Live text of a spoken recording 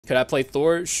Could I play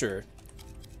Thor? Sure.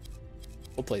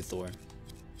 We'll play Thor.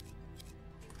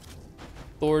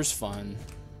 Thor's fun.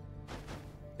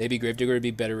 Maybe Gravedigger would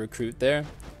be better recruit there.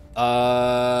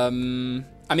 I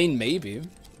mean, maybe.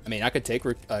 I mean, I could take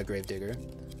Gravedigger.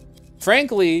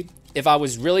 Frankly, if I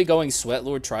was really going Sweat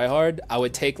Lord tryhard, I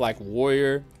would take like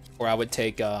Warrior, or I would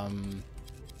take a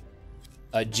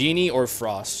Genie or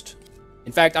Frost.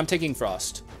 In fact, I'm taking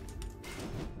Frost.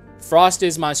 Frost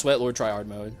is my Sweat Lord tryhard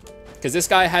mode, because this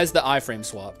guy has the iframe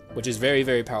swap, which is very,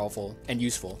 very powerful and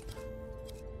useful.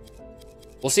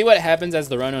 We'll see what happens as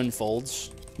the run unfolds.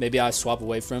 Maybe I swap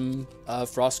away from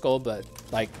Frost Skull, but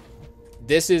like,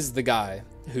 this is the guy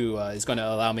who is going to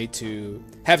allow me to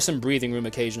have some breathing room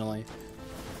occasionally.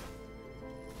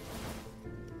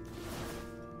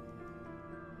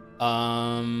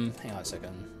 Hang on a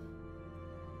second.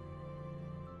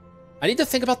 I need to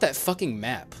think about that fucking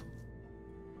map.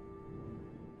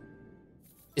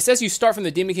 It says you start from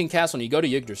the Demon King Castle and you go to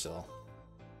Yggdrasil.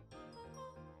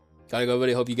 Gotta go,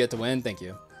 buddy. Hope you get to win. Thank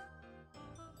you.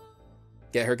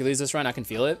 Get Hercules this run. I can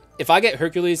feel it. If I get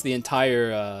Hercules, the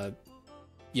entire,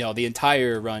 you know, the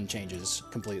entire run changes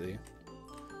completely.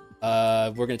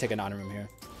 We're gonna take an honor room here.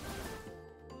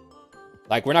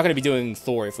 Like, we're not gonna be doing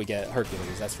Thor if we get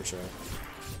Hercules. That's for sure.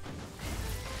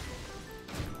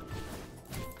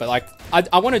 But like,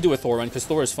 I want to do a Thor run because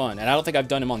Thor is fun, and I don't think I've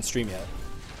done him on stream yet.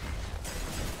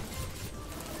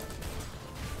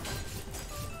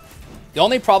 The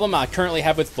only problem I currently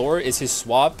have with Thor is his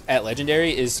swap at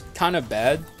Legendary is kind of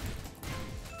bad.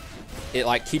 It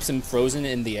like keeps him frozen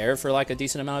in the air for like a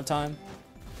decent amount of time.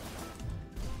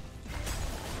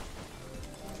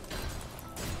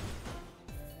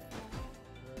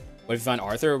 What if you find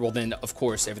Arthur? Well then, of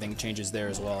course, everything changes there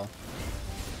as well.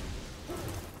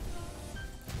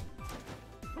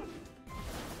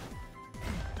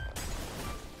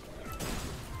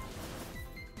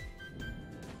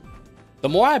 The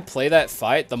more I play that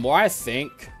fight, the more I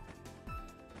think...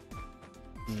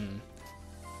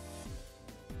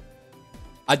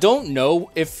 I don't know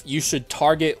if you should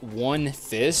target one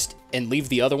fist and leave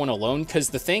the other one alone, because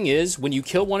the thing is, when you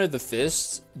kill one of the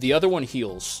fists, the other one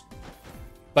heals.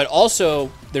 But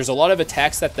also, there's a lot of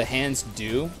attacks that the hands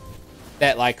do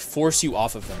that, like, force you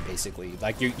off of them, basically.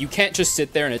 Like, you can't just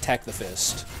sit there and attack the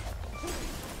fist,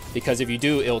 because if you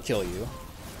do, it'll kill you.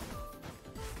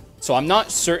 So I'm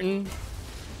not certain...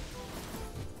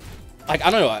 Like,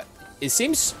 I don't know, it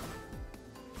seems...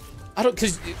 I don't,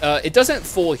 because it doesn't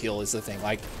full heal is the thing.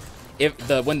 Like,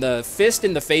 when the fist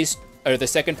in the face, or the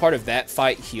second part of that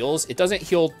fight heals, it doesn't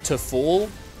heal to full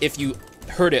if you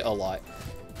hurt it a lot.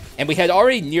 And we had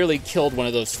already nearly killed one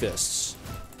of those fists.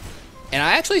 And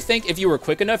I actually think if you were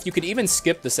quick enough, you could even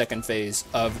skip the second phase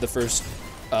of the first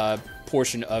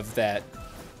portion of that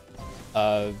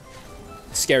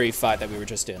scary fight that we were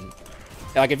just in.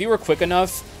 Like, if you were quick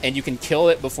enough and you can kill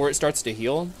it before it starts to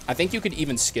heal, I think you could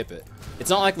even skip it. It's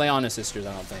not like Leona Sisters,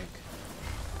 I don't think.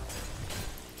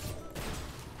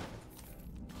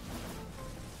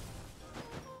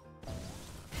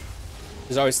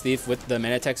 There's always Thief with the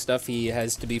Manatech stuff, he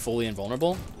has to be fully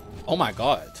invulnerable. Oh my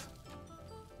god.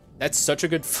 That's such a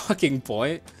good fucking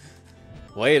point.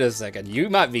 Wait a second, you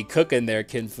might be cooking there,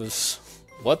 Kinfus.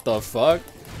 What the fuck?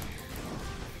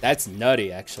 That's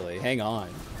nutty, actually. Hang on.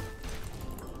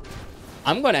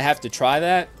 I'm gonna have to try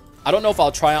that. I don't know if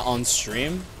I'll try it on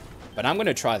stream, but I'm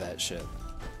gonna try that shit.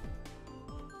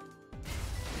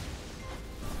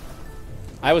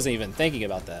 I wasn't even thinking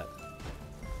about that.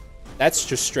 That's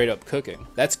just straight up cooking.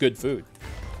 That's good food.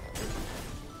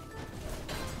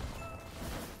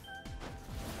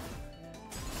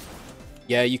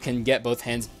 Yeah, you can get both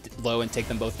hands low and take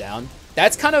them both down.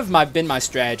 That's kind of been my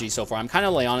strategy so far. I'm kind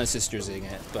of Leona Sistersing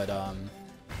it, but I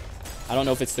don't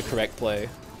know if it's the correct play.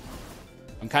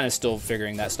 I'm kind of still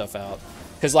figuring that stuff out.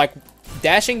 Because, like,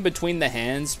 dashing between the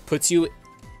hands puts you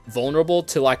vulnerable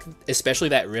to, like, especially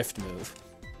that rift move.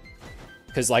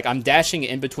 Because, like, I'm dashing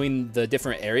in between the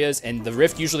different areas, and the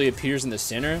rift usually appears in the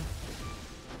center.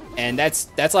 And that's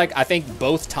like, I think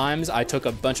both times I took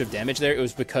a bunch of damage there, it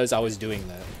was because I was doing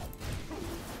that.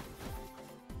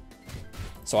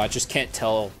 So I just can't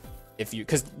tell if you...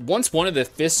 Because once one of the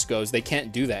fists goes, they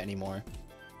can't do that anymore.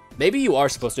 Maybe you are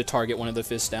supposed to target one of the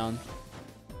fists down.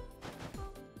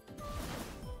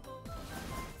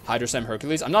 Hydra Slam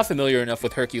Hercules. I'm not familiar enough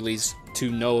with Hercules to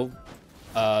know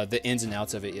the ins and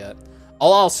outs of it yet.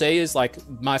 All I'll say is, like,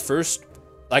 my first...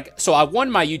 Like, so I won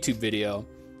my YouTube video,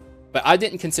 but I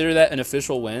didn't consider that an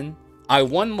official win. I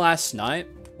won last night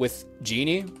with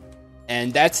Genie,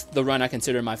 and that's the run I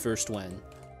consider my first win.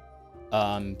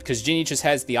 Because Genie just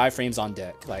has the iframes on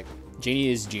deck. Like, Genie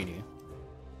is Genie.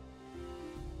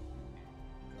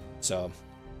 So,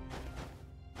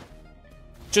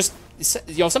 just,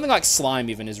 you know, something like slime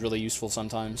even is really useful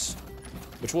sometimes,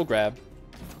 which we'll grab.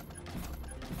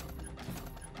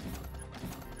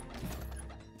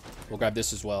 We'll grab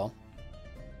this as well.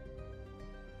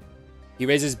 He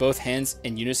raises both hands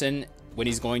in unison when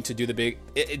he's going to do the big...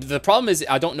 the problem is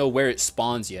I don't know where it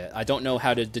spawns yet. I don't know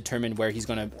how to determine where he's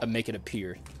going to make it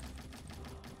appear.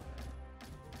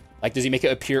 Like, does he make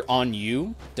it appear on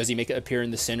you? Does he make it appear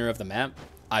in the center of the map?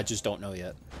 I just don't know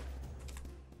yet.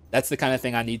 That's the kind of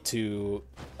thing I need to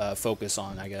focus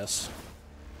on, I guess.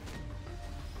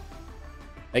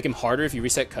 Make him harder if you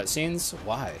reset cutscenes?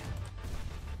 Why?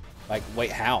 Like,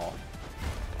 wait, how?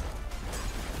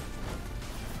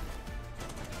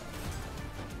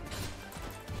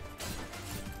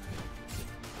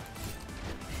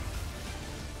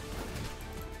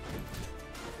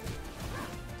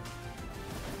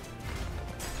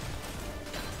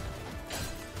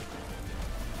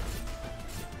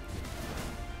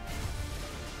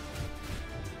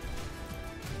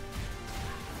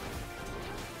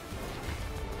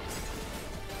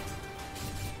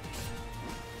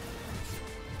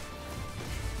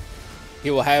 He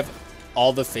will have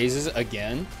all the phases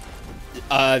again.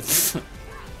 I'm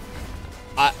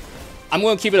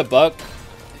going to keep it a buck.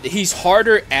 He's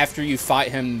harder after you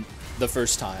fight him the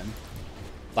first time.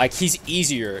 Like, he's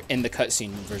easier in the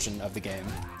cutscene version of the game.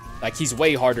 Like, he's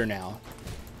way harder now.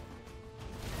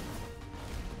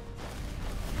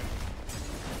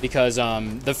 Because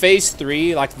the phase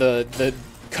 3, like the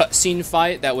cutscene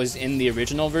fight that was in the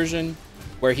original version,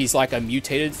 where he's like a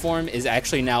mutated form, is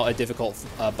actually now a difficult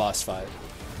boss fight.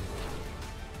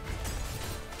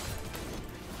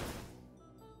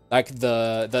 Like,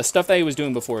 the stuff that he was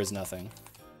doing before is nothing.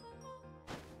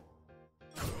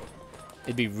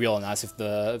 It'd be real nice if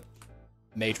the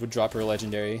mage would drop her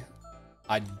legendary.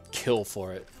 I'd kill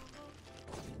for it.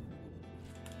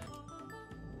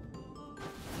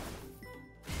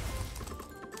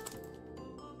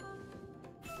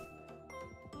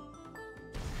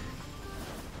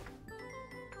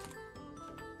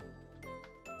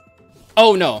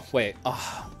 Oh, no. Wait.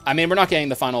 Oh, I mean, we're not getting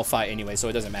the final fight anyway, so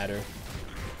it doesn't matter.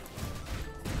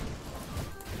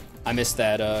 I missed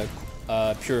that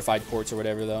purified quartz or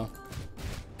whatever, though.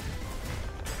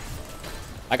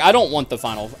 Like, I don't want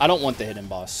the hidden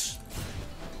boss.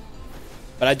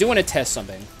 But I do want to test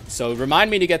something. So remind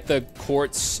me to get the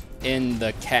quartz in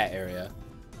the cat area.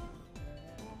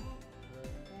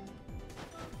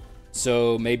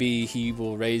 So maybe he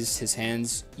will raise his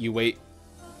hands. You wait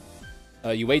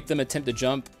them attempt to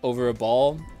jump over a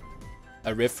ball,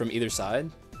 a rift from either side.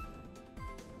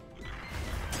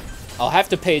 I'll have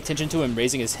to pay attention to him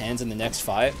raising his hands in the next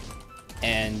fight,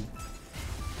 and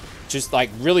just like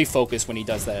really focus when he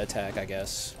does that attack, I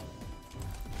guess.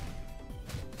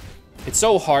 It's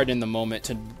so hard in the moment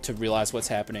to realize what's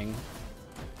happening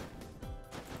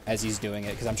as he's doing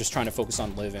it, because I'm just trying to focus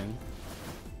on living.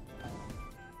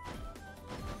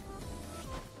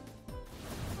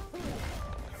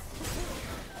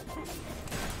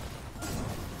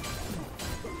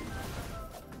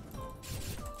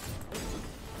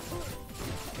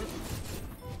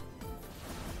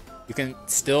 You can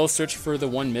still search for the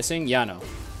one missing? Yeah, no.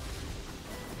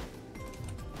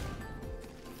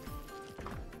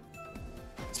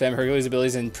 Spam Hercules'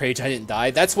 abilities and pray I didn't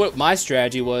die. That's what my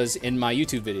strategy was in my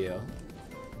YouTube video.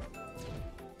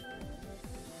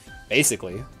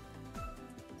 Basically.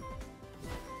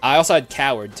 I also had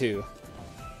Coward, too.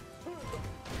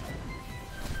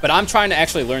 But I'm trying to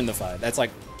actually learn the fight. That's like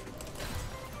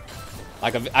I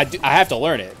have to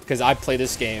learn it because I play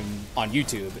this game on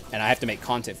YouTube and I have to make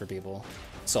content for people.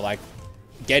 So like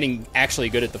getting actually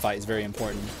good at the fight is very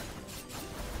important.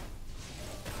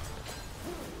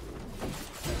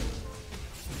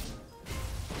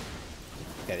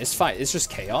 Okay, this fight is just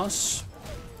chaos.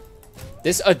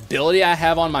 This ability I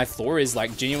have on my Thor is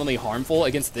like genuinely harmful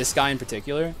against this guy in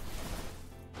particular.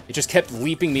 It just kept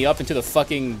leaping me up into the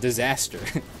fucking disaster.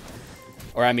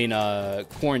 Or I mean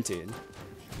quarantine.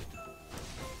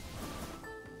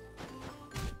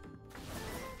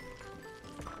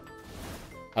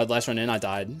 How'd last run in? I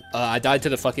died. I died to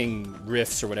the fucking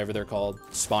rifts or whatever they're called,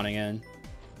 spawning in.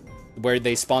 Where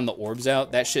they spawn the orbs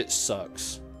out. That shit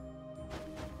sucks.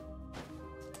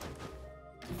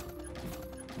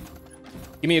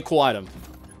 Give me a cool item.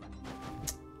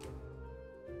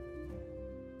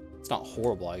 It's not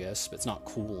horrible, I guess, but it's not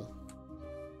cool.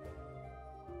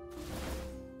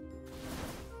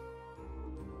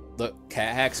 Look,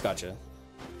 Cat Hacks, gotcha.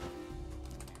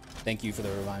 Thank you for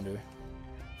the reminder.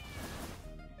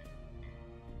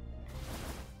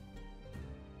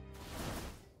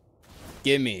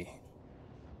 Gimme.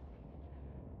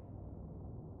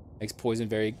 Makes poison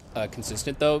very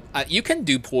consistent though. You can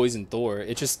do poison Thor.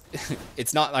 It just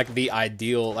it's not like the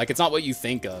ideal. Like it's not what you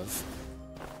think of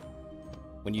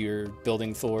when you're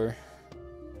building Thor.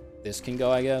 This can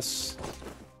go, I guess.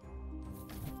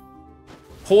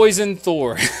 Poison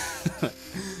Thor.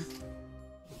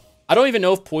 I don't even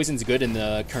know if poison's good in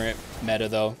the current meta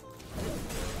though.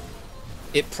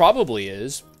 It probably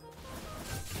is.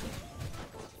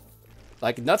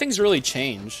 Like nothing's really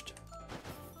changed.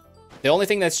 The only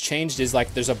thing that's changed is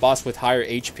like there's a boss with higher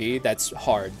HP that's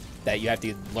hard that you have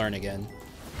to learn again.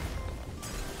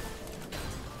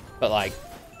 But like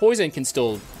poison can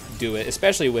still do it,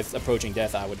 especially with approaching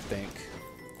death, I would think.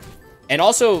 And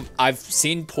also I've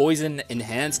seen poison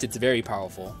enhanced, it's very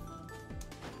powerful.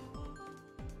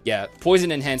 Yeah,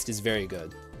 poison enhanced is very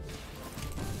good.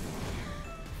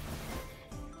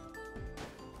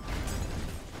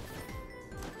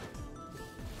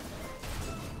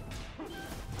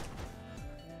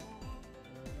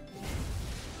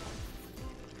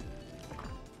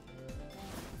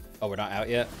 Oh, we're not out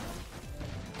yet?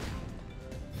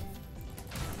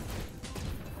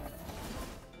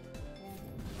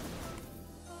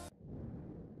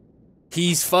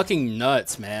 He's fucking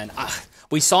nuts, man.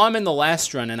 We saw him in the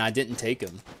last run and I didn't take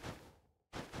him.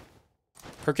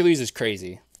 Hercules is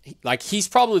crazy. Like, he's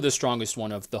probably the strongest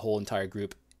one of the whole entire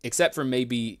group, except for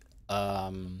maybe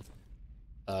Arthur.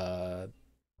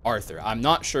 I'm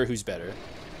not sure who's better.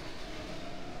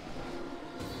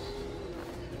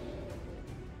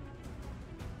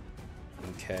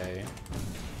 Okay.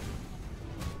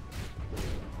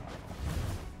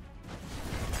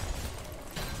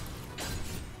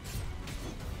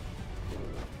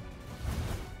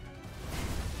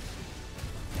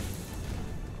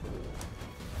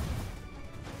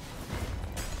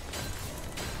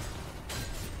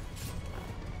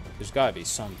 There's gotta be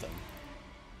something.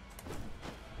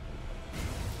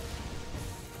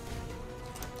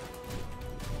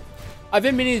 I've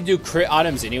been meaning to do crit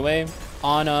items anyway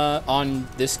on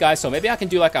this guy, so maybe I can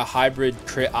do like a hybrid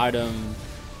crit item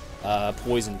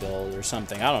poison build or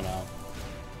something. I don't know.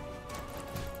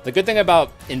 The good thing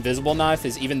about Invisible Knife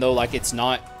is even though like it's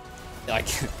not like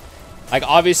like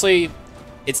obviously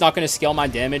it's not going to scale my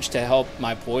damage to help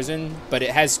my poison, but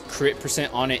it has crit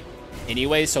 % on it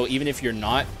anyway, so even if you're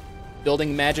not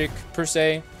building magic per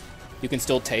se, you can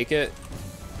still take it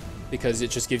because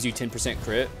it just gives you 10%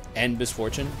 crit and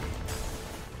misfortune.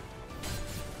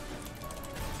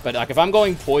 But like if I'm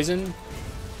going poison,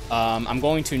 I'm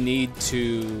going to need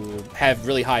to have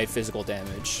really high physical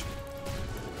damage.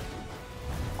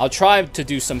 I'll try to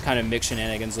do some kind of mix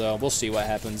shenanigans though. We'll see what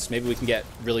happens. Maybe we can get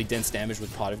really dense damage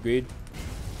with Pot of Greed.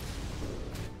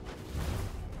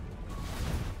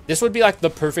 This would be like the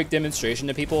perfect demonstration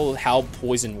to people how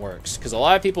poison works, because a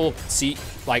lot of people see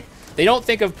like they don't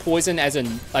think of poison as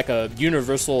like a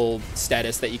universal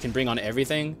status that you can bring on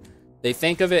everything. They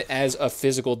think of it as a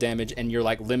physical damage and you're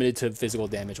like limited to physical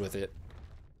damage with it.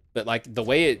 But like the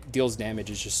way it deals damage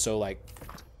is just so like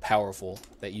powerful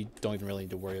that you don't even really need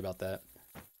to worry about that.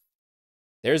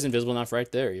 There's Invisible Knife right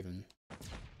there even.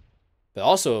 But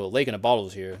also Lake in a Bottle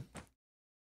is here.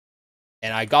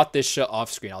 And I got this shit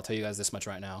off screen. I'll tell you guys this much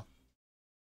right now.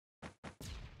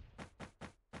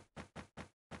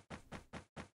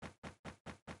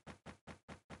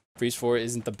 Freeze 4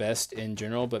 isn't the best in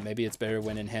general, but maybe it's better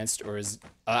when enhanced, or is...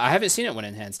 I haven't seen it when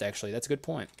enhanced, actually. That's a good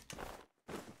point.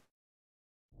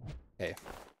 Okay.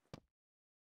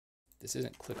 This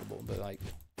isn't clickable, but like...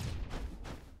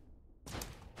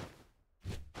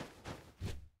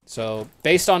 So,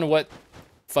 based on what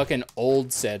fucking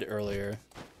Old said earlier,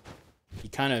 he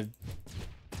kind of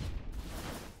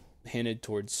hinted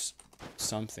towards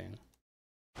something.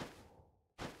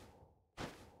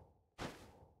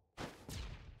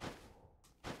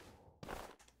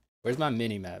 Where's my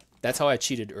mini-map? That's how I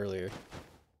cheated earlier.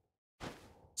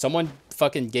 Someone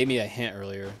fucking gave me a hint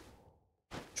earlier.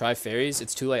 Try fairies?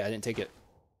 It's too late. I didn't take it.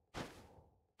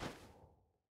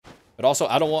 But also,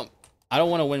 I don't want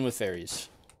to win with fairies.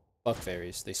 Fuck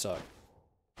fairies. They suck.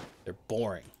 They're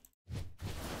boring.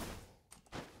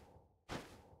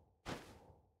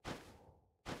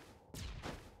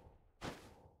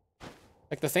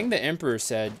 Like, the thing the Emperor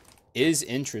said is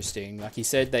interesting. Like, he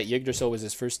said that Yggdrasil was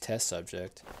his first test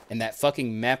subject. And that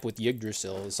fucking map with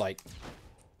Yggdrasil is like...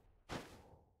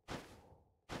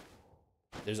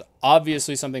 There's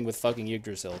obviously something with fucking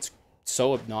Yggdrasil. It's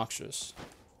so obnoxious.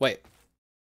 Wait.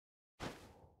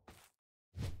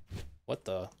 What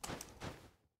the...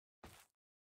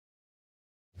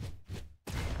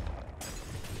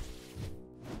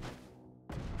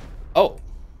 Oh.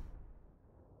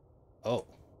 Oh.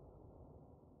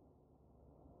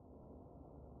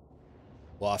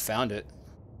 Well, I found it.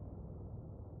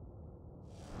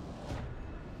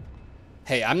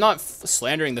 Hey, I'm not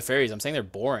slandering the fairies. I'm saying they're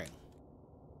boring.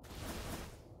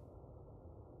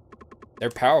 They're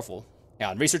powerful.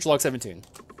 Yeah, research log 17.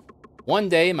 One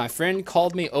day, my friend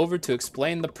called me over to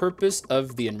explain the purpose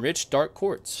of the enriched dark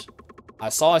quartz. I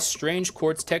saw a strange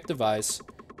quartz tech device.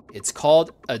 It's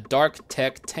called a dark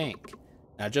tech tank,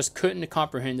 and I just couldn't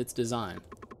comprehend its design.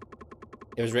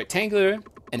 It was rectangular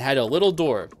and had a little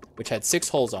door, which had 6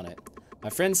 holes on it. My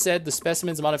friend said the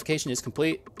specimen's modification is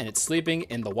complete, and it's sleeping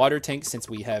in the water tank since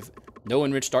we have no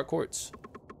enriched dark quartz.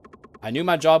 I knew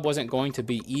my job wasn't going to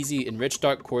be easy. Enriched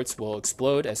dark quartz will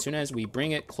explode as soon as we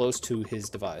bring it close to his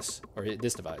device, or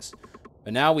this device.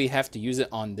 But now we have to use it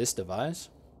on this device?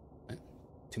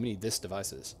 Too many this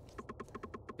devices.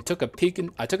 I took a peek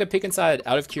inside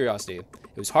out of curiosity.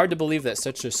 It was hard to believe that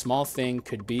such a small thing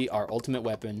could be our ultimate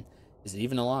weapon. Is it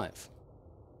even alive?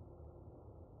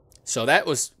 So that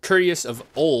was Courteous of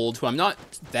Old, who I'm not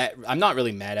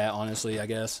really mad at, honestly, I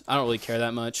guess. I don't really care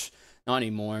that much. Not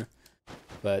anymore.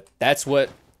 But that's what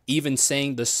even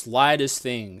saying the slightest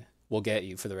thing will get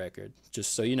you, for the record.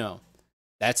 Just so you know.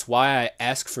 That's why I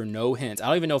ask for no hints. I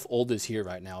don't even know if Old is here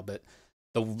right now, but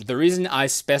the reason I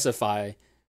specify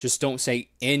just don't say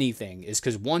anything is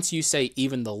because once you say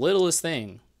even the littlest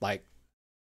thing, like,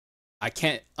 I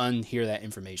can't unhear that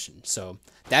information. So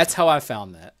that's how I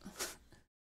found that.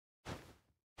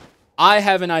 I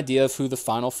have an idea of who the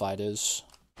final fight is.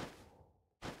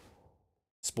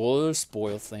 Spoilers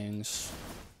spoil things.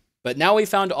 But now we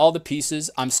found all the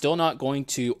pieces. I'm still not going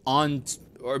to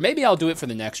or maybe I'll do it for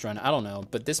the next run. I don't know.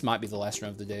 But this might be the last run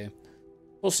of the day.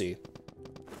 We'll see.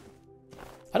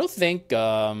 I don't think,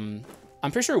 I'm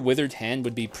pretty sure Withered Hand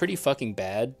would be pretty fucking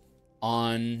bad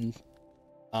on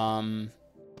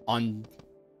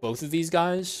both of these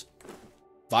guys.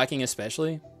 Viking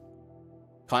especially.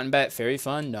 Cotton Bat, Fairy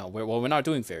Fun? No, we're not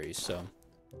doing fairies, so.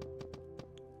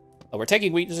 We're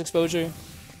taking Weakness Exposure,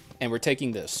 and we're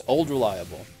taking this. Old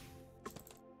Reliable.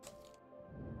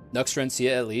 Next run, see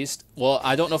it at least. Well,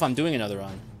 I don't know if I'm doing another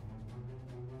run.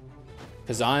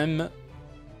 Because I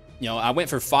went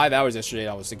for 5 hours yesterday,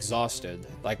 I was exhausted.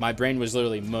 Like, my brain was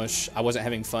literally mush. I wasn't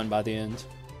having fun by the end.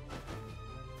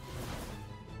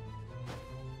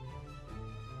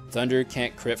 Thunder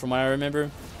can't crit from what I remember.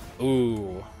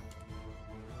 Ooh.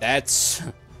 That's...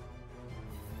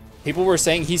 People were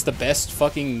saying he's the best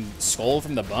fucking Skull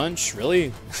from the bunch? Really?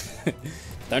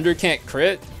 Thunder can't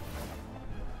crit?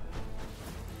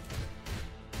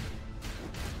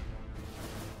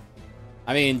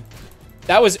 I mean,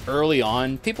 that was early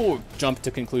on. People jumped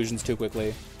to conclusions too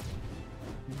quickly.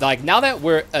 Like, now that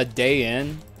we're a day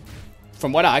in,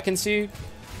 from what I can see,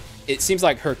 it seems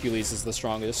like Hercules is the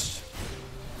strongest.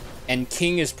 And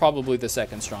King is probably the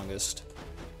second strongest.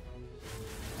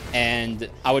 And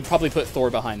I would probably put Thor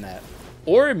behind that.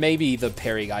 Or maybe the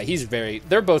parry guy.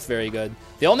 They're both very good.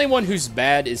 The only one who's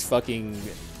bad is fucking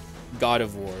God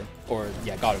of War. Or,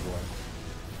 yeah, God of War.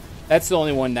 That's the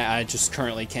only one that I just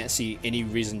currently can't see any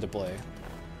reason to play.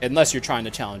 Unless you're trying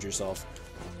to challenge yourself.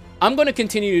 I'm going to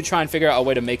continue to try and figure out a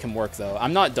way to make him work, though.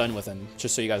 I'm not done with him,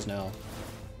 just so you guys know.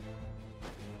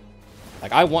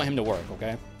 Like, I want him to work,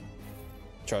 okay?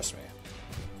 Trust me.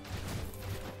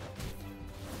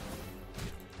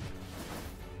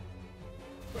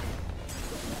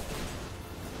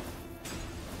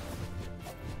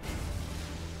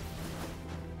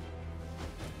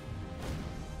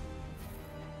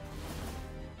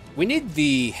 We need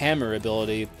the hammer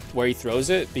ability where he throws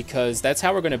it, because that's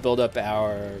how we're going to build up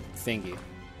our thingy.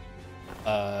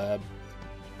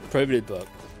 Prohibited book.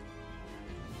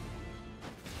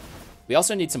 We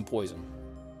also need some poison.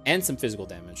 And some physical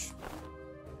damage.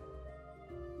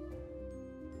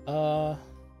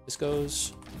 This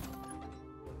goes...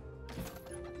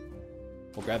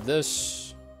 We'll grab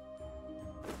this.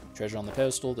 Treasure on the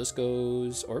pedestal. This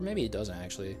goes... Or maybe it doesn't,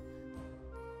 actually.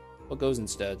 What goes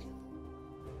instead?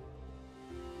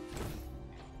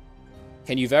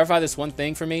 Can you verify this one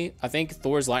thing for me? I think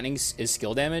Thor's lightning is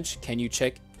skill damage. Can you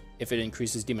check if it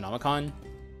increases Demonomicon?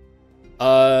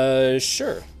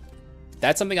 Sure.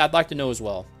 That's something I'd like to know as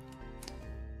well.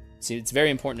 See, it's very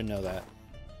important to know that.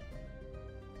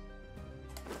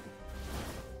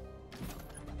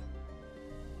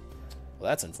 Well,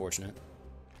 that's unfortunate.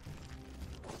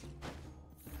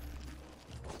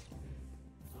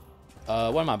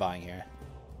 What am I buying here?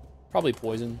 Probably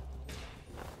poison.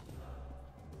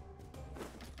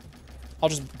 I'll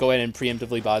just go ahead and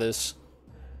preemptively buy this.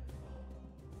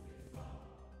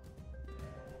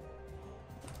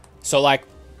 So, like,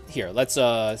 here, let's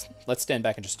stand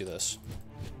back and just do this.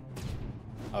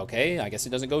 Okay, I guess it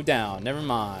doesn't go down. Never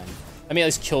mind. Let me at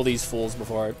least kill these fools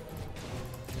before I...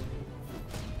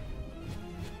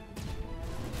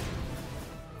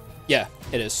 Yeah,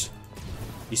 it is.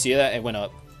 You see that? It went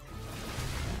up.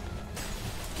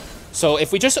 So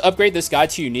if we just upgrade this guy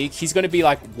to unique, he's going to be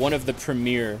like one of the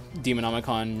premier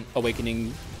Demonomicon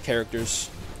Awakening characters.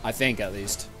 I think, at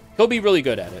least. He'll be really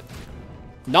good at it.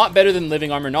 Not better than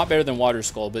Living Armor, not better than Water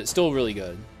Skull, but still really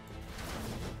good.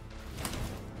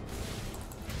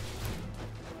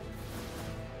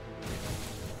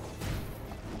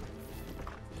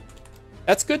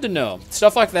 That's good to know.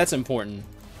 Stuff like that's important.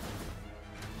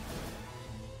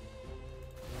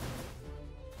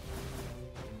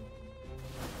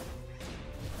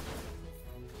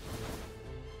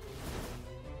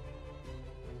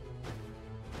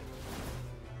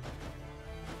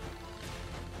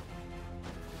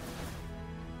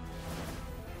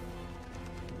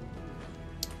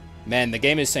 Man, the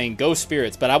game is saying go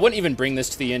spirits, but I wouldn't even bring this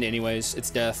to the end anyways. It's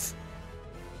death.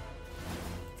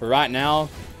 For right now,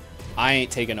 I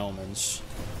ain't taking omens.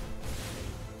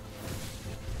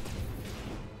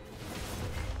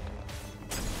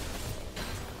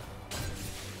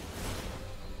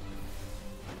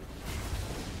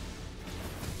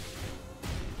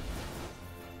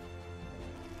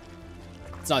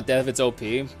 It's not death, it's OP.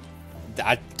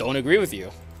 I don't agree with you.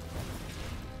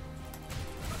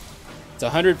 It's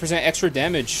 100% extra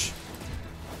damage.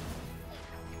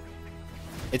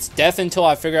 It's death until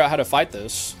I figure out how to fight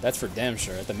this. That's for damn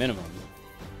sure, at the minimum.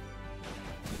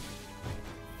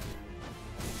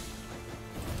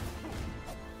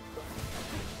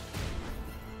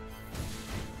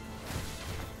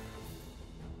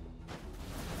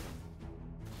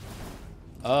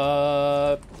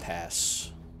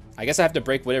 Pass. I guess I have to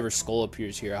break whatever skull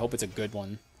appears here. I hope it's a good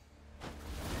one.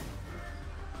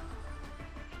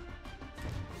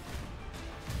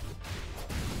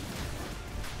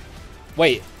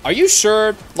 Wait, are you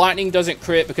sure lightning doesn't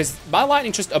crit? Because my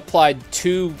lightning just applied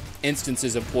 2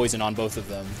 instances of poison on both of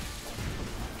them.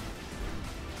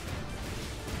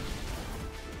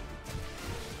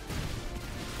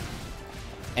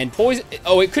 And poison...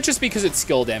 Oh, it could just be because it's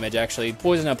skill damage, actually.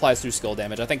 Poison applies through skill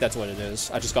damage. I think that's what it is.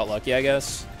 I just got lucky, I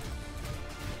guess.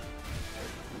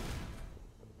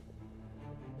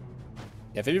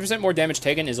 Yeah, 50% more damage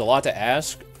taken is a lot to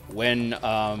ask when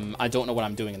I don't know what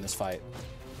I'm doing in this fight.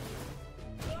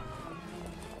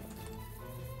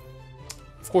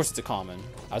 Of course it's a common.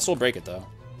 I still break it, though.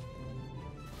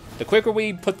 The quicker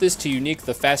we put this to unique,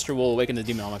 the faster we'll awaken the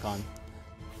Demonomicon.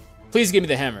 Please give me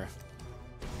the hammer.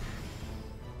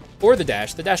 Or the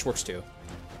dash. The dash works, too.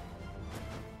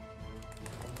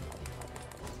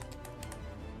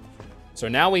 So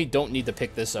now we don't need to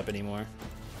pick this up anymore.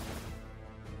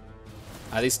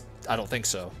 At least, I don't think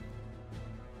so.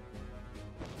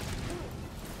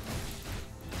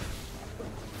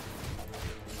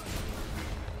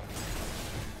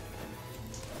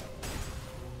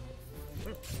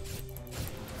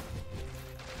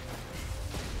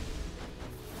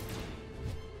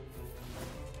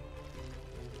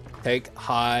 Take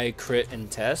high, crit, and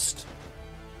test.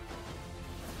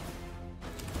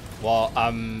 Well,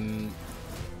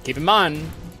 keep in mind,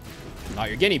 I'm not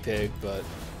your guinea pig, but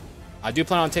I do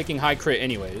plan on taking high crit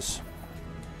anyways.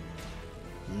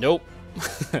 Nope.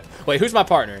 Wait, who's my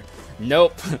partner?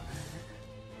 Nope.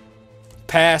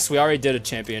 Pass, we already did a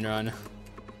champion run.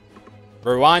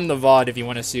 Rewind the VOD if you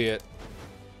want to see it.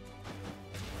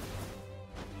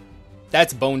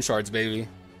 That's bone shards, baby.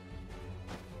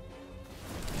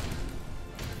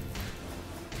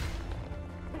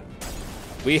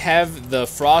 We have the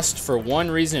frost for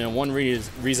one reason and one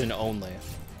reason only.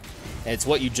 And it's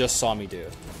what you just saw me do.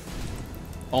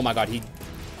 Oh my god, he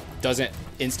doesn't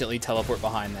instantly teleport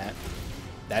behind that.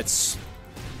 That's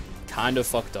kind of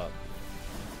fucked up.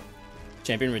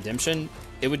 Champion Redemption?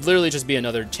 It would literally just be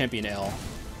another Champion L.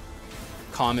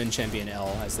 Common Champion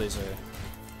L, as they say.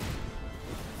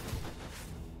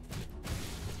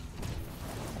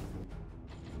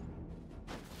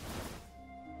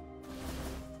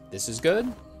 This is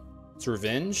good. It's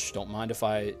revenge. Don't mind if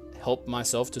I help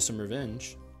myself to some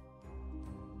revenge.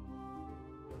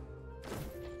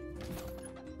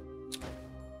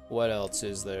 What else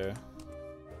is there?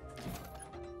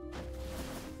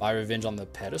 Buy revenge on the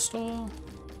pedestal?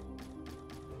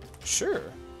 Sure.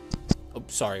 Oh,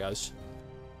 sorry, guys.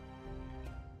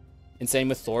 And same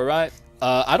with Thor, right?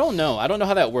 I don't know. I don't know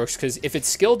how that works, because if it's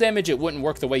skill damage, it wouldn't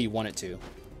work the way you want it to.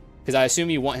 Because I assume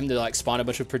you want him to like spawn a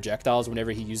bunch of projectiles whenever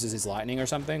he uses his lightning or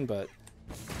something, but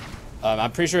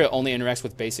I'm pretty sure it only interacts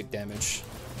with basic damage.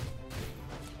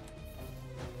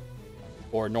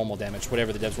 Or normal damage,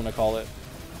 whatever the devs want to call it.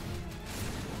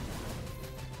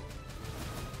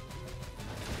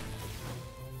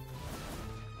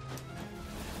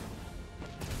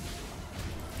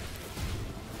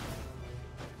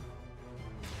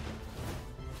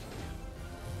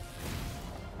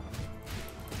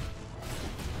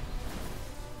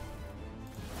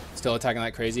 Still attacking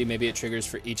like crazy. Maybe it triggers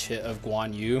for each hit of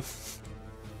Guan Yu.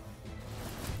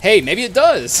 Hey, maybe it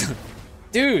does.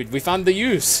 Dude, we found the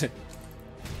use.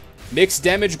 Mixed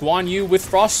damage Guan Yu with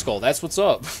Frost Skull. That's what's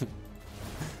up.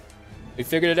 We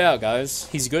figured it out, guys.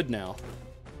 He's good now.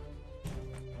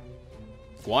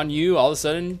 Guan Yu, all of a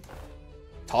sudden,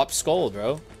 top skull,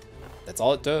 bro. That's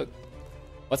all it took.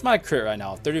 What's my crit right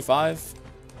now? 35?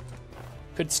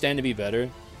 Could stand to be better.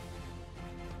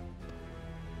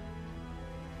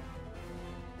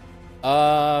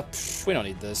 We don't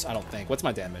need this, I don't think. What's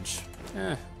my damage?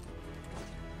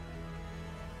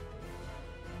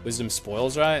 Wisdom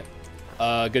spoils, right?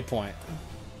 Good point.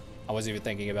 I wasn't even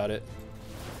thinking about it.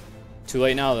 Too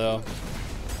late now, though.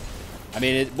 I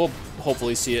mean, we'll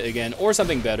hopefully see it again, or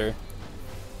something better.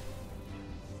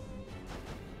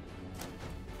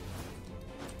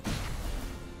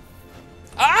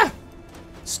 Ah!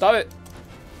 Stop it.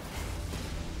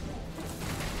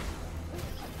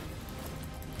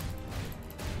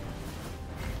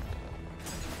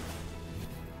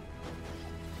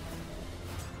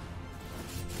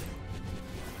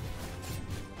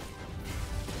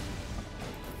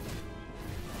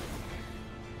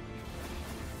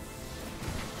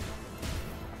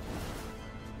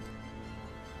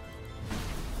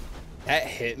 That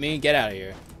hit me? Get out of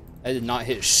here. That did not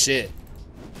hit shit.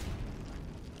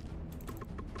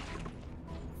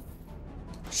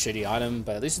 Shitty item,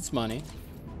 but at least it's money.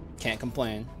 Can't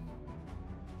complain.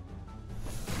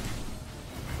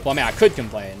 Well, I mean, I could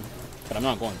complain, but I'm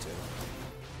not going to.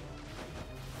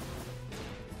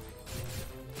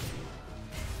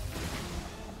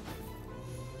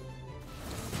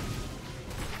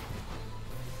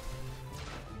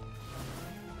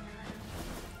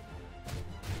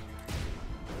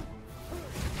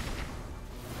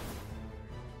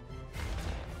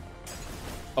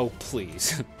 Oh,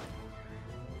 please.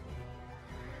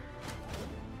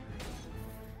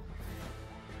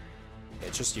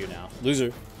 It's just you now.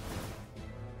 Loser.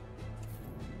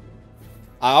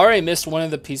 I already missed one of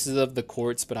the pieces of the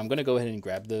quartz, but I'm going to go ahead and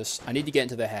grab this. I need to get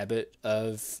into the habit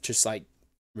of just, like,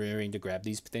 remembering to grab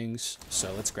these things.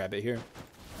 So let's grab it here.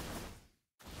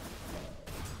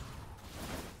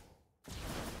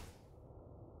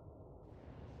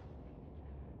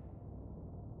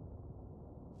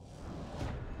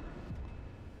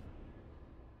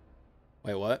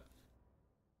 Wait, what?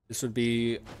 This would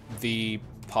be the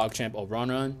PogChamp Oberon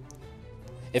run.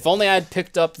 If only I had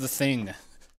picked up the thing,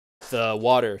 the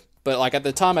water. But like at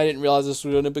the time, I didn't realize this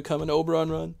was going to become an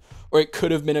Oberon run, or it could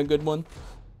have been a good one.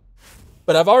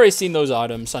 But I've already seen those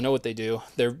items. I know what they do.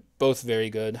 They're both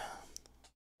very good.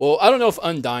 Well, I don't know if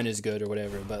Undyne is good or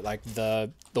whatever, but like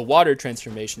the water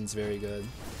transformation is very good.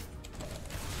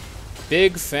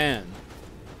 Big fan.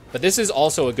 But this is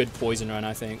also a good poison run,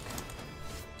 I think.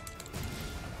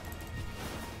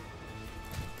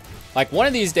 Like, one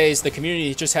of these days, the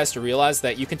community just has to realize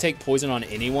that you can take poison on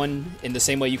anyone in the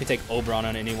same way you can take Oberon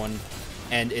on anyone,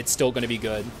 and it's still going to be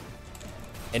good.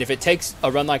 And if it takes a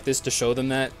run like this to show them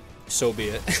that, so be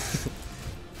it.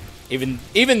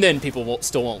 Even then, people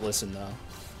still won't listen, though.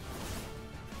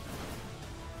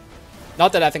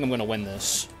 Not that I think I'm going to win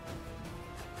this.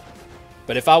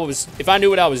 But if I knew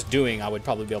what I was doing, I would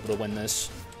probably be able to win this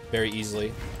very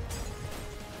easily.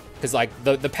 Because, like,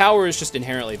 the power is just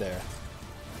inherently there.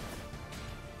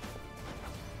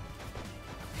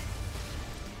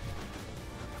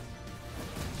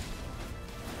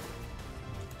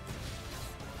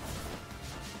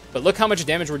 But look how much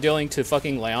damage we're dealing to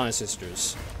fucking Leona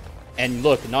sisters. And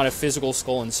look, not a physical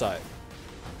skull in sight.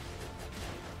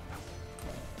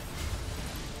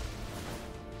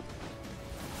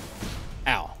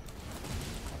 Ow.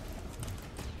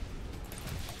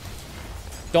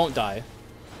 Don't die.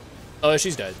 Oh,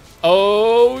 she's dead.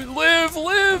 Oh, live,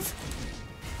 live!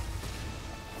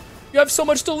 You have so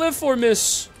much to live for,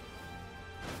 miss.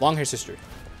 Long hair sister.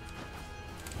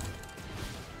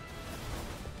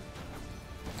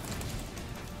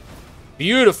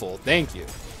 Beautiful, thank you.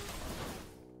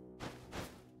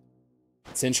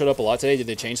 Sin showed up a lot today. Did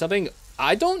they change something?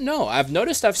 I don't know. I've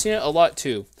noticed I've seen it a lot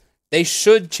too. They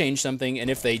should change something, and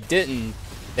if they didn't,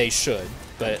 they should.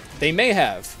 But they may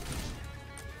have.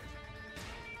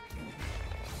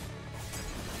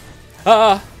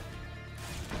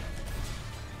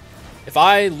 If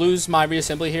I lose my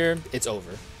reassembly here, it's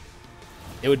over.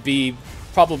 It would be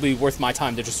probably worth my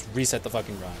time to just reset the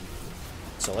fucking run.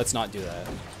 So let's not do that.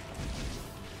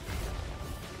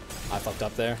 I fucked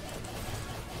up there.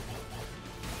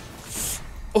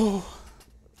 Oh,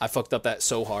 I fucked up that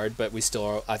so hard, but we still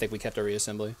are. I think we kept our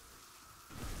reassembly.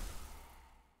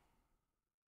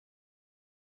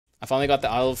 I finally got the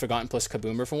Isle of Forgotten plus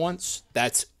Kaboomer for once.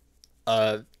 That's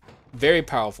Very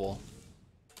powerful.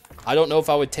 I don't know if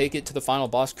I would take it to the final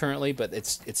boss currently, but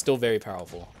it's still very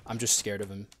powerful. I'm just scared of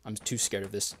him. I'm too scared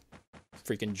of this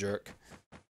freaking jerk.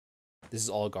 This is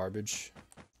all garbage.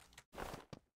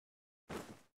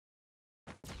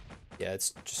 Yeah,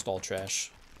 it's just all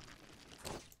trash.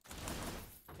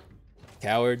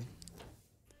 Coward.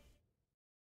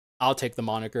 I'll take the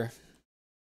moniker.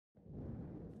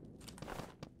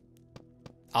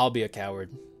 I'll be a coward.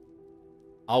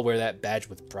 I'll wear that badge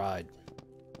with pride.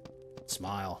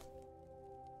 Smile.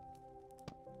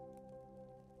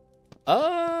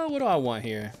 What do I want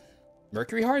here?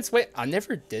 Mercury Hearts? Wait, I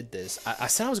never did this. I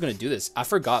said I was going to do this. I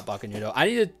forgot Bakunudo. I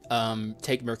need to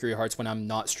take Mercury Hearts when I'm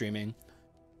not streaming.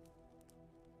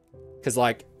 Because,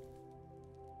 like,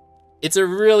 it's a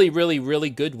really, really, really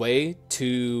good way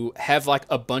to have, like,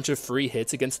 a bunch of free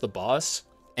hits against the boss.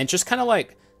 And just kind of,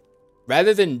 like,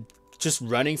 rather than just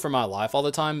running for my life all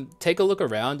the time, take a look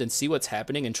around and see what's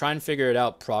happening and try and figure it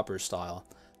out proper style.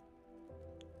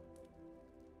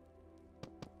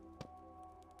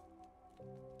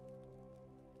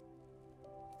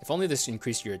 If only this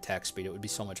increased your attack speed, it would be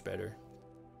so much better.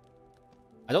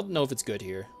 I don't know if it's good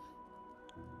here.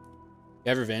 You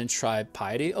have revenge, try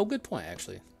piety. Oh, good point,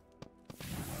 actually.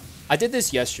 I did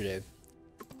this yesterday.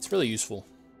 It's really useful.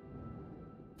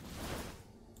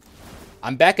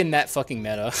 I'm back in that fucking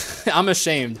meta. I'm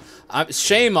ashamed.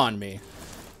 Shame on me.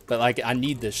 But, like, I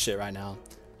need this shit right now.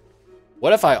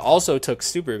 What if I also took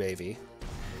Super Baby?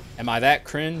 Am I that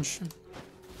cringe?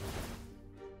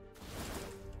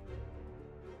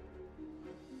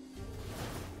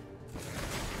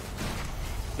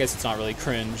 I guess it's not really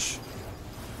cringe.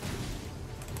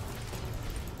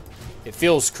 It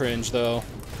feels cringe, though.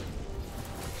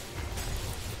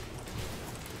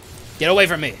 Get away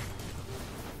from me!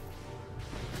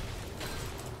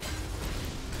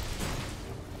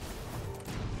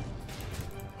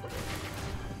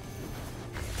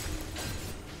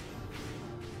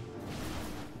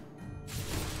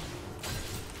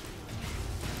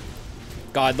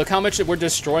 God, look how much we're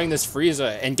destroying this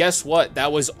Frieza. And guess what?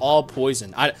 That was all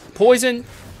poison.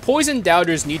 Poison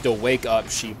doubters need to wake up,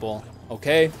 sheeple.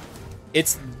 Okay?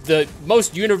 It's the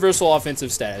most universal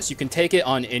offensive status. You can take it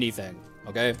on anything.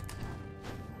 Okay?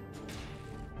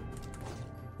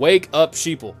 Wake up,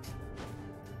 sheeple.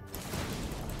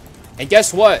 And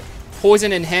guess what?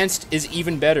 Poison enhanced is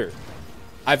even better.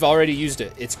 I've already used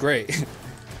it. It's great.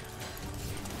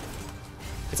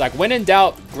 It's like, when in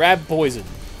doubt, grab poison.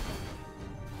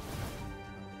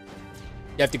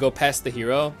 You have to go past the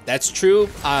hero. That's true.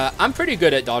 I'm pretty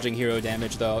good at dodging hero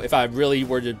damage, though, if I really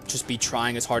were to just be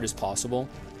trying as hard as possible.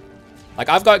 Like,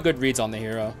 I've got good reads on the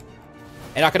hero.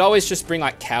 And I could always just bring,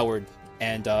 like, Coward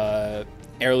and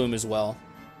Heirloom as well.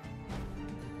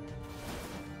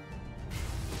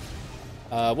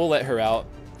 We'll let her out.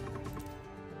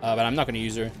 But I'm not going to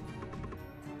use her.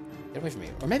 Get away from me.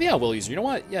 Or maybe I will use her. You know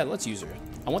what? Yeah, let's use her.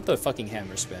 I want the fucking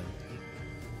hammer spin.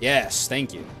 Yes,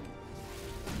 thank you.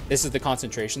 This is the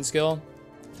concentration skill.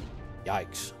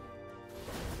 Yikes.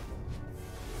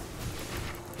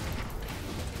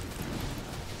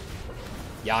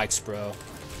 Yikes, bro.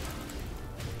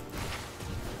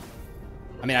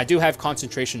 I mean, I do have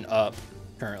concentration up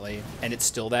currently, and it's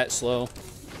still that slow.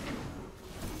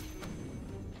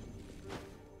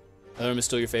 Heirloom is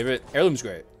still your favorite? Heirloom's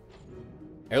great.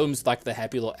 Heirloom's like the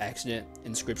happy little accident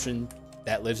inscription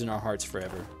that lives in our hearts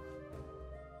forever.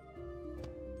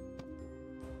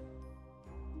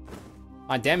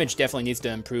 My damage definitely needs to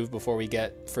improve before we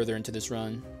get further into this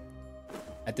run.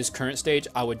 At this current stage,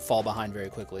 I would fall behind very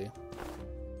quickly.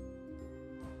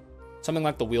 Something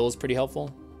like the wheel is pretty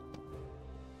helpful.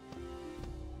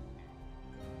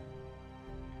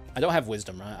 I don't have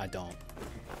wisdom, right? I don't.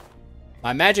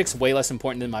 My magic's way less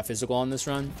important than my physical on this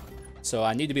run, so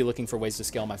I need to be looking for ways to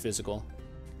scale my physical.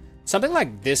 Something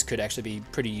like this could actually be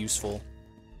pretty useful.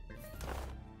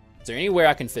 Is there anywhere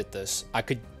I can fit this? I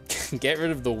could get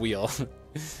rid of the wheel.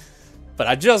 But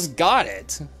I just got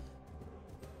it.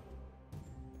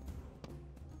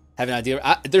 Have an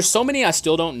idea. There's so many I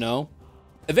still don't know.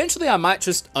 Eventually, I might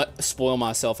just spoil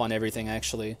myself on everything,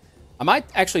 actually. I might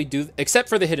actually do, except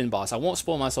for the hidden boss. I won't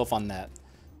spoil myself on that.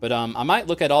 But I might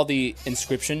look at all the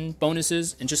inscription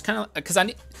bonuses and just kind of, because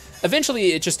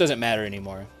eventually it just doesn't matter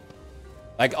anymore.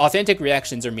 Like, authentic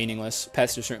reactions are meaningless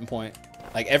past a certain point.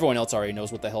 Like, everyone else already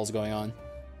knows what the hell's going on.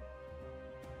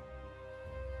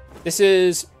 This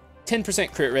is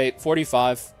 10% crit rate,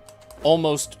 45.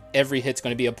 Almost every hit's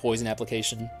going to be a poison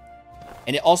application.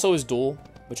 And it also is dual,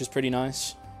 which is pretty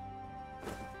nice.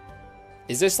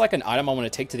 Is this like an item I want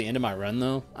to take to the end of my run,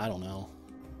 though? I don't know.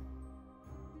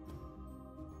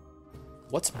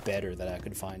 What's better that I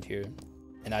could find here?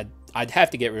 And I'd have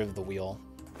to get rid of the wheel.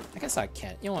 I guess I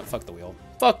can't. You know what? Fuck the wheel.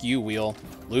 Fuck you, wheel.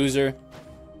 Loser.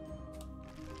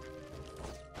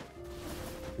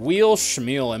 Wheel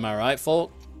Schmeal, am I right,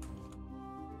 folk?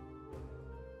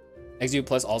 XU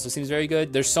Plus also seems very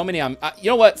good. There's so many you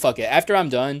know what? Fuck it. After I'm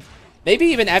done, maybe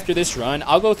even after this run,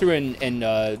 I'll go through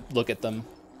and look at them.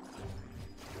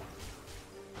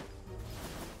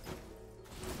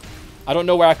 I don't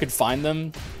know where I could find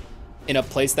them in a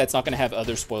place that's not going to have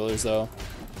other spoilers, though.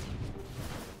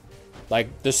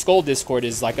 Like, the Skul Discord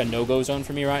is like a no-go zone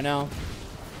for me right now.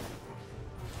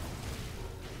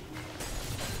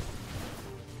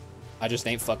 I just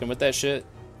ain't fucking with that shit.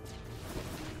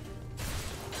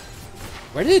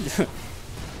 Where did...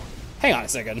 Hang on a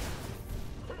second.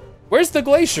 Where's the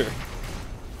Glacier?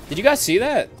 Did you guys see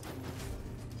that?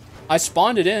 I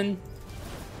spawned it in.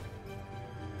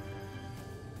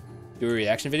 Do a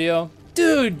reaction video?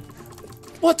 Dude!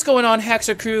 What's going on,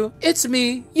 Haxa crew? It's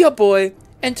me, your boy.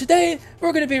 And today,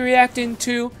 we're gonna be reacting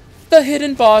to the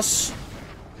hidden boss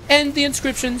and the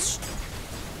inscriptions.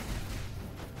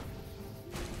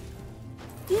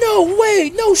 No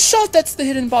way! No shot that's the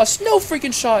hidden boss! No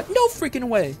freaking shot! No freaking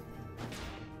way!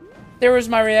 There was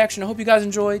my reaction. I hope you guys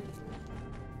enjoyed.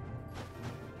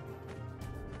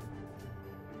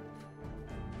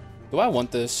 Do I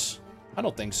want this? I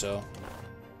don't think so.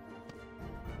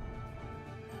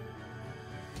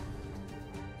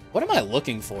 What am I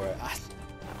looking for?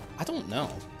 I don't know.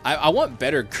 I want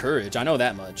better courage. I know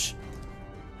that much.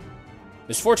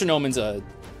 Misfortune Omen's a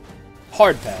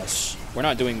hard pass. We're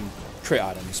not doing crit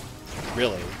items,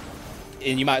 really.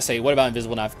 And you might say, what about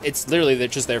Invisible Knife? It's literally they're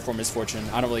just there for Misfortune.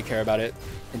 I don't really care about it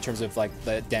in terms of like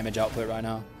the damage output right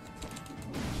now.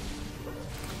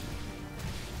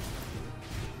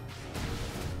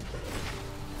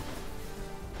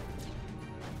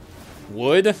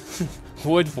 Wood?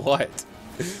 Wood what?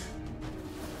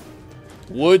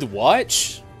 Would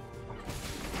watch?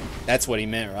 That's what he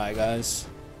meant, right, guys?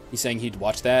 He's saying he'd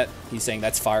watch that. He's saying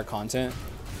that's fire content.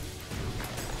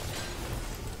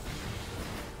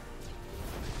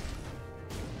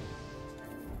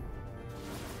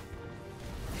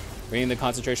 Reading the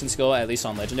concentration skill, at least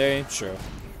on Legendary? Sure.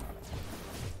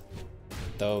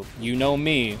 Though, you know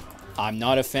me, I'm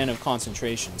not a fan of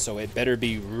concentration, so it better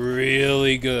be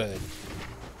really good.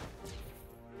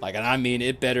 Like, and I mean,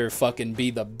 it better fucking be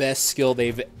the best skill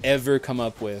they've ever come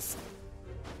up with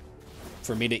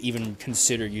for me to even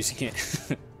consider using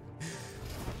it.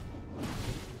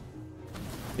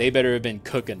 They better have been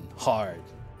cooking hard.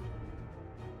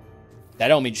 That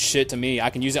don't mean shit to me. I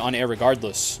can use it on air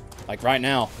regardless. Like right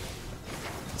now.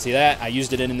 See that? I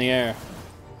used it in the air.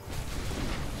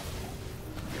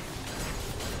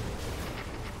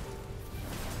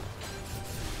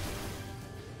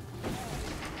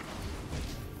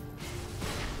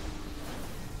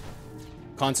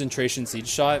 Concentration seed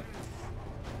shot.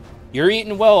 You're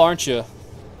eating well, aren't you?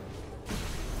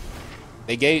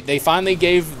 They finally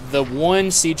gave the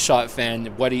one seed shot fan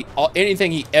what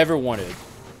anything he ever wanted.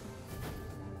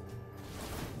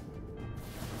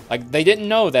 Like, they didn't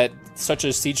know that such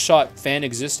a seed shot fan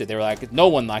existed. They were like, no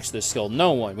one likes this skill.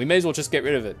 No one. We may as well just get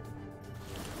rid of it.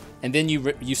 And then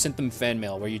you sent them fan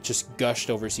mail where you just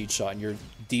gushed over seed shot and your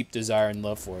deep desire and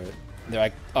love for it. And they're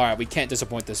like, all right, we can't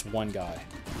disappoint this one guy.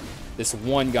 This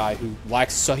one guy who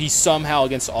likes, so he somehow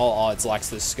against all odds likes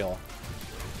this skill.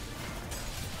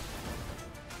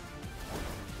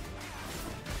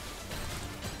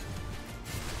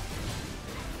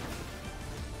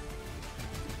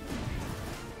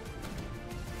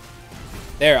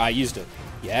 There, I used it.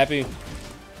 You happy?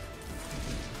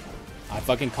 I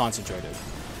fucking concentrated.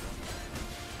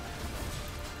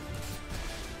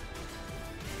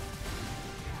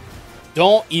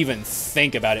 Don't even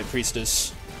think about it,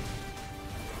 Priestess.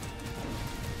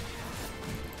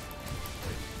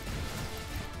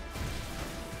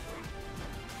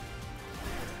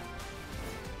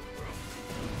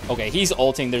 Okay, he's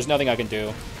ulting. There's nothing I can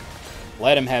do.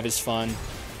 Let him have his fun.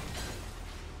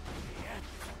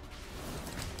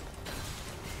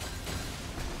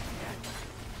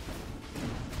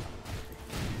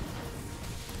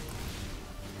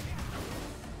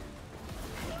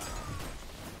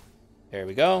 There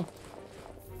we go.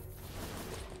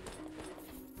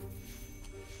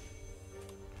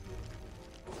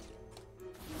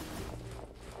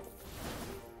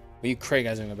 What are you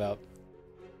Craigizing about?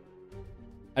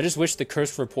 I just wish the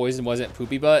curse for poison wasn't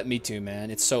poopy butt. Me too,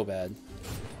 man. It's so bad.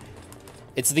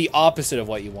 It's the opposite of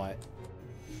what you want.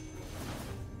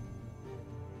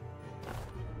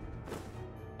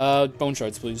 Bone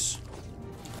shards, please.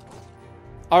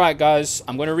 Alright, guys.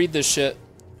 I'm gonna read this shit.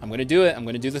 I'm gonna do it. I'm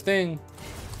gonna do the thing.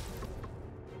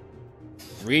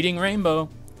 Reading Rainbow.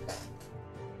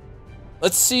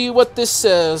 Let's see what this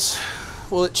says.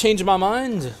 Will it change my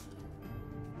mind?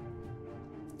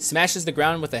 Smashes the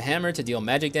ground with a hammer to deal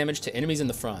magic damage to enemies in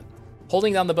the front.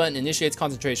 Holding down the button initiates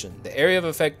concentration. The area of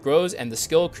effect grows and the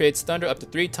skill creates thunder up to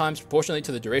 3 times proportionally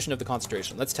to the duration of the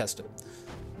concentration. Let's test it.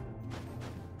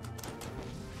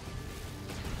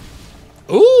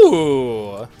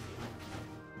 Ooh!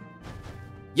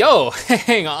 Yo,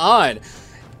 hang on.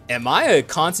 Am I a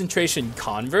concentration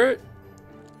convert?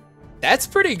 That's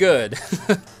pretty good.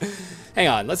 Hang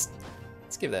on, let's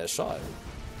give that a shot.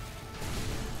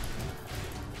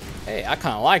 Hey, I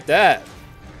kind of like that.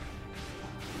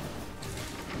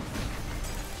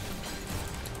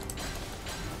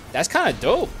 That's kind of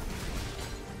dope.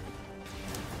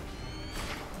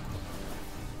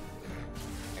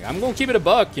 Like, I'm gonna keep it a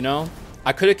buck, you know.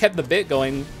 I could have kept the bit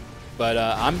going, but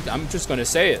I'm just gonna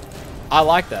say it. I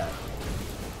like that.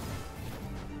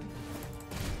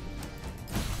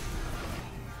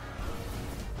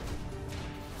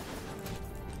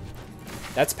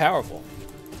 That's powerful.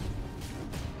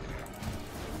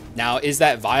 Now, is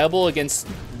that viable against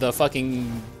the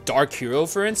fucking Dark Hero,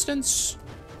 for instance?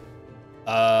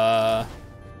 I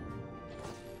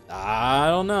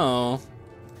don't know.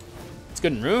 It's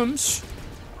good in rooms.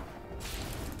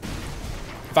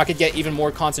 If I could get even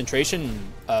more concentration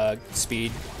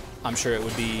speed, I'm sure it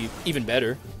would be even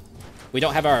better. We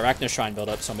don't have our Arachna Shrine built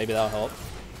up, so maybe that'll help.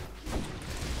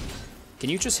 Can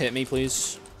you just hit me,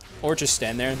 please? Or just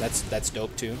stand there. That's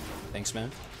dope too. Thanks, man.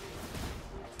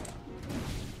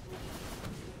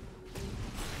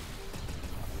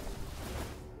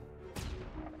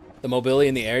 The mobility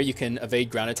in the air, you can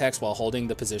evade ground attacks while holding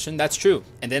the position. That's true.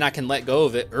 And then I can let go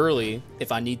of it early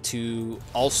if I need to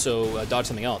also dodge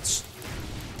something else.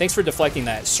 Thanks for deflecting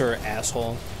that, Sir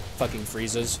Asshole. Fucking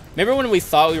freezes. Remember when we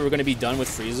thought we were going to be done with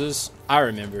freezes? I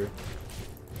remember.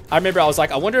 I was like,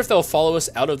 I wonder if they'll follow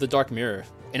us out of the Dark Mirror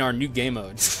in our new game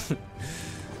mode.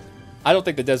 I don't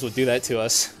think the devs would do that to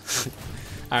us.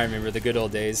 I remember the good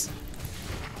old days.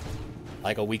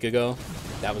 Like a week ago.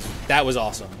 That was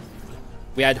awesome.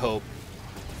 We had hope.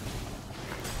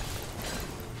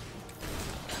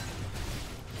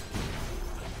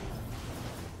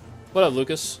 What up,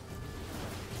 Lucas?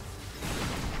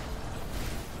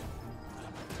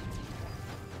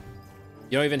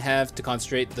 You don't even have to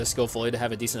concentrate the skill fully to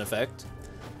have a decent effect.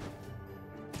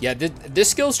 Yeah, this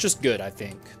skill's just good, I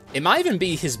think. It might even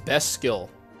be his best skill,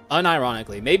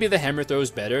 unironically. Maybe the hammer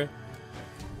throw's better.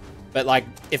 But like,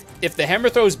 if the hammer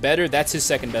throw's better, that's his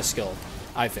second best skill.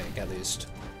 I think, at least.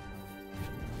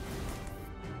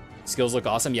 Skills look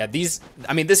awesome. Yeah,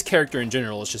 I mean, this character in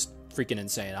general is just freaking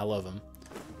insane. I love him.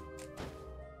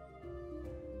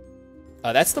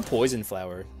 That's the poison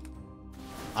flower.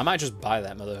 I might just buy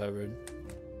that, Mother Hubbard.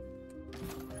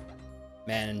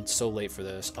 Man, so late for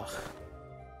this. Ugh.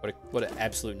 What an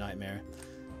absolute nightmare.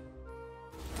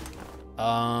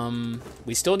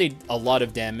 We still need a lot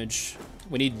of damage.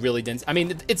 We need really dense. I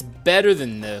mean, it's better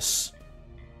than this.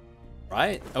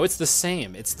 Right? Oh, it's the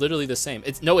same. It's literally the same.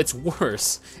 No, it's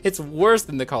worse. It's worse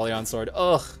than the Kalion sword.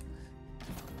 Ugh.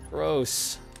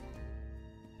 Gross.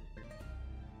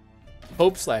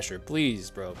 Hope Slasher,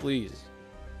 please, bro, please.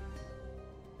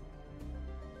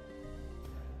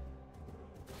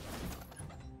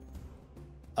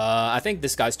 I think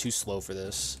this guy's too slow for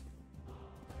this.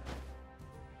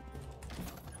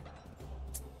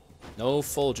 No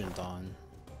Fulgent on.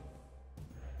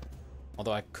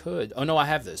 Although I could. Oh no, I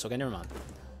have this. Okay, never mind.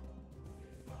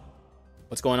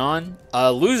 What's going on?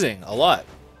 Losing a lot.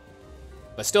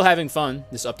 But still having fun.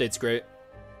 This update's great.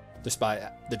 Despite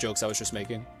the jokes I was just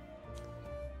making.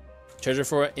 Treasure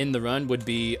for it in the run would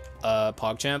be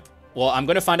PogChamp. Well, I'm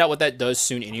going to find out what that does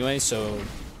soon anyway, so...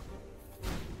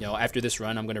 You know, after this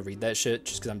run, I'm going to read that shit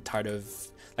just because I'm tired of...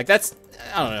 Like, that's...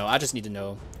 I don't know. I just need to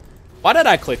know. Why did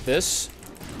I click this?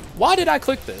 Why did I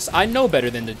click this? I know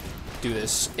better than to do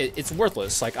this. It's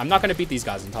worthless. Like, I'm not going to beat these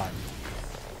guys in time.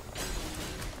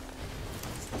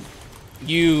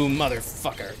 You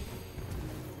motherfucker.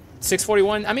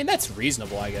 641? I mean, that's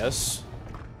reasonable, I guess.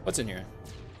 What's in here?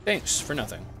 Thanks for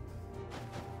nothing.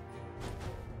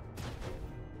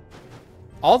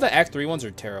 All the Act 3 ones are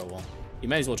terrible. You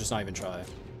might as well just not even try.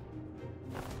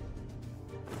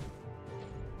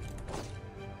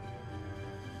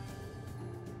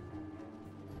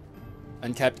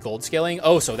 Uncapped gold scaling?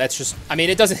 Oh, so that's just... I mean,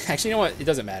 it doesn't... Actually, you know what? It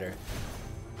doesn't matter.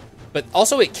 But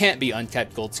also, it can't be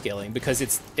uncapped gold scaling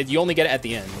because you only get it at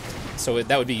the end. So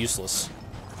that would be useless.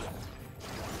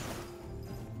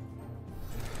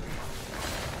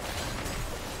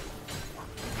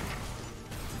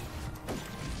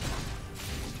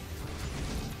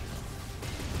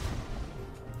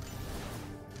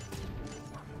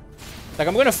 Like,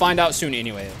 I'm gonna find out soon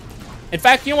anyway. In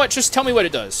fact, you know what? Just tell me what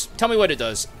it does. Tell me what it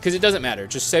does, because it doesn't matter.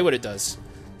 Just say what it does.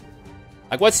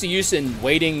 Like, what's the use in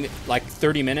waiting, like,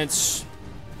 30 minutes,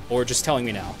 or just telling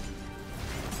me now?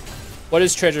 What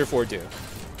does Treasure 4 do?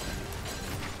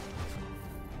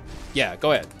 Yeah,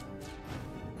 go ahead.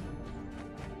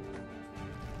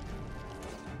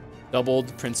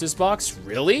 Doubled Princess Box?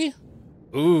 Really?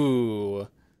 Ooh.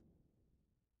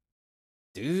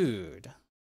 Dude.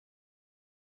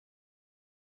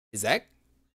 Is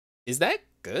that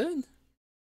good?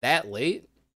 That late?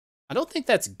 I don't think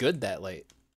that's good that late.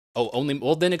 Oh, only,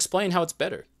 well then explain how it's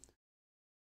better.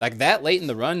 Like that late in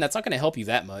the run, that's not going to help you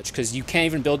that much because you can't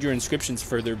even build your inscriptions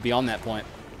further beyond that point.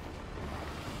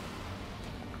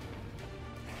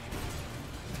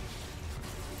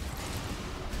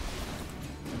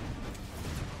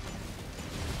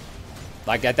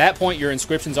 Like at that point, your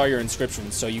inscriptions are your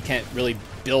inscriptions, so you can't really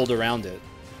build around it.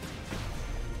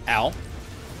 Ow.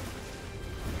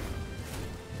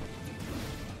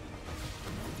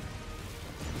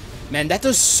 Man, that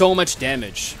does so much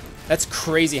damage. That's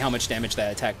crazy how much damage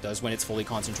that attack does when it's fully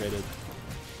concentrated.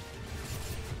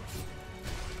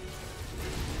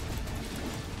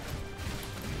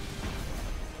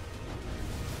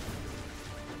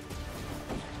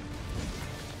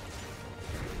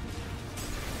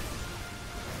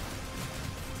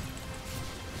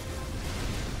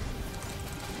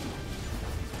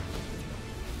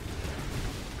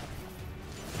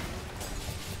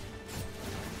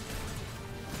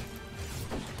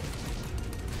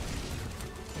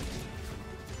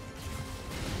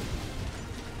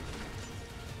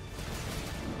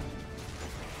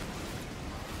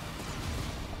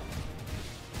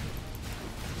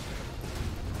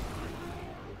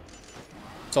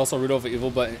 It's also root over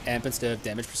evil, but amp instead of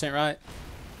damage percent, right?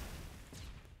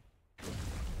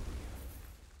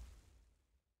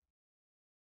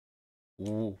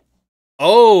 Ooh.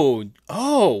 Oh,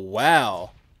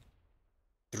 wow.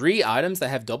 3 items that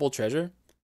have double treasure?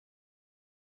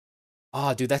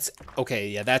 Oh, dude, that's... Okay,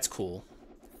 yeah, that's cool.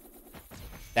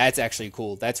 That's actually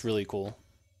cool. That's really cool.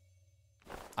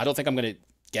 I don't think I'm going to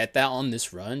get that on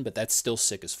this run, but that's still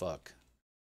sick as fuck.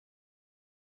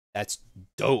 That's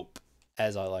dope,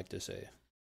 as I like to say.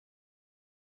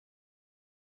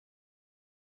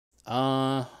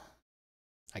 I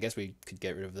guess we could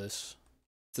get rid of this.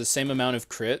 It's the same amount of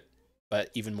crit, but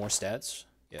even more stats.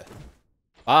 Yeah.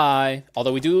 Bye.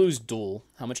 Although we do lose duel.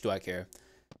 How much do I care?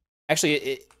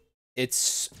 Actually,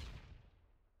 it's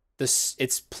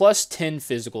plus 10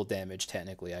 physical damage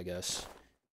technically, I guess.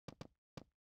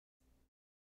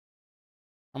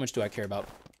 How much do I care about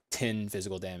 10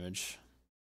 physical damage?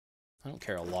 I don't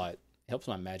care a lot. It helps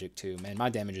my magic too. Man, my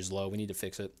damage is low. We need to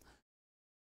fix it.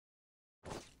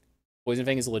 Poison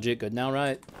Fang is legit good now,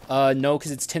 right? No,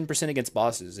 because it's 10% against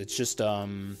bosses. It's just,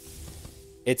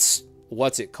 it's,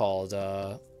 what's it called?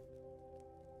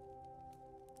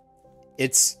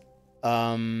 It's,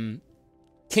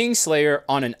 Kingslayer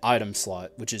on an item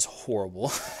slot, which is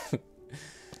horrible.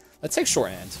 Let's take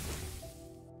shorthand.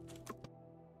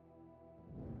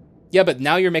 Yeah, but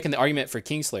now you're making the argument for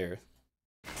Kingslayer.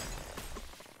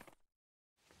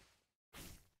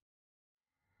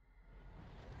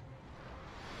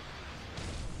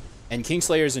 And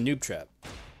Kingslayer is a noob trap.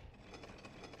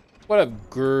 What up,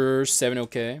 Grr 7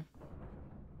 OK?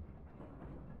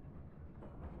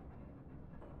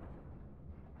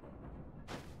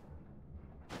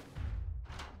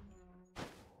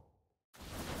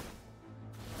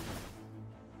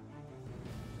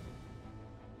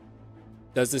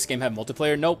 Does this game have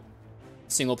multiplayer? Nope.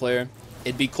 Single player.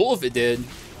 It'd be cool if it did.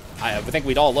 I think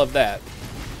we'd all love that.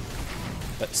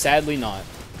 But sadly not.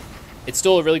 It's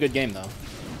still a really good game though.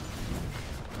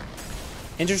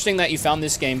 Interesting that you found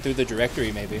this game through the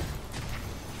directory, maybe.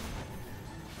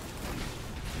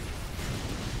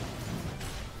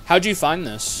 How'd you find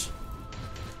this?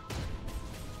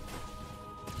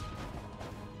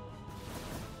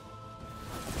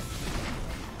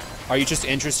 Are you just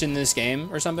interested in this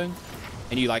game or something?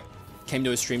 And you, like, came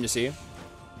to a stream to see?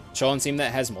 Show on Steam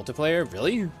that has multiplayer?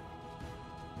 Really?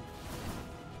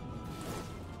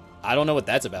 I don't know what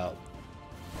that's about.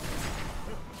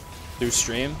 Through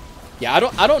stream? Yeah,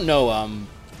 I don't know,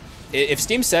 if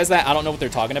Steam says that, I don't know what they're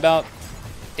talking about.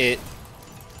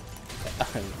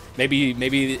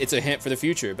 Maybe it's a hint for the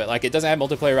future, but like it doesn't have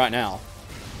multiplayer right now.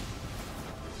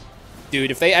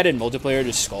 Dude, if they added multiplayer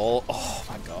to Skull, oh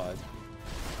my god.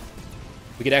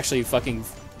 We could actually fucking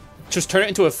just turn it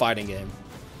into a fighting game.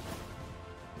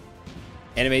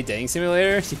 Anime dating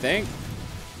simulator, you think?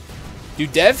 Do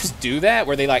devs do that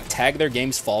where they like tag their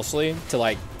games falsely to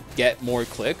like get more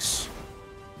clicks?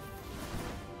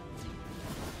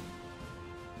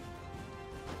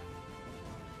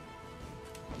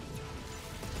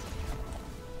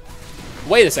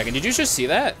 Wait a second, did you just see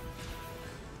that?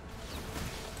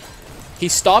 He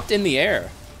stopped in the air.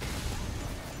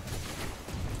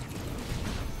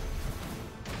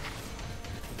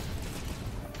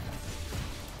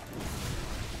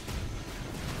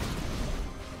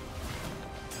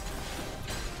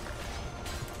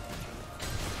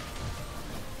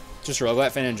 Just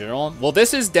roguelite fan in general? Well,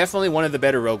 this is definitely one of the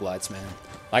better roguelites, man.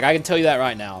 Like, I can tell you that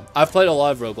right now. I've played a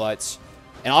lot of roguelites.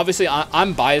 And obviously,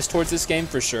 I'm biased towards this game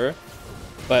for sure.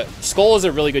 But Skul is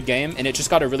a really good game, and it just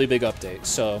got a really big update.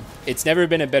 So, it's never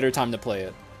been a better time to play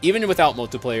it. Even without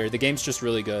multiplayer, the game's just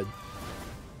really good.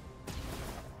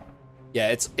 Yeah,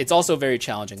 it's also very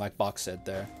challenging, like Box said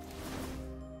there.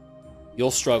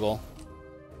 You'll struggle.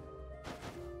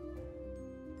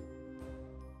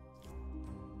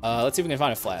 Let's see if we can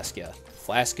find a flask. Yeah,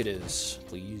 flask it is,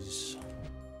 please.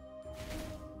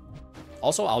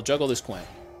 Also, I'll juggle this Quint.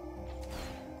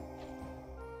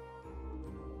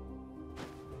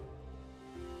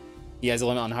 He has a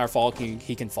limit on how far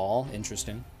he can fall.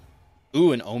 Interesting.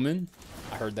 Ooh, an omen.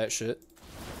 I heard that shit.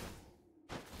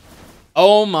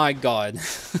 Oh my god.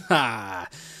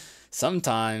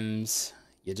 Sometimes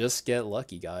you just get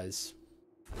lucky, guys.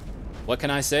 What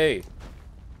can I say?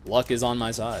 Luck is on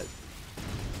my side.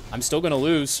 I'm still gonna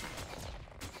lose.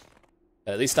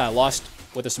 At least I lost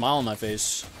with a smile on my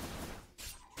face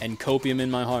and copium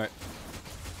in my heart.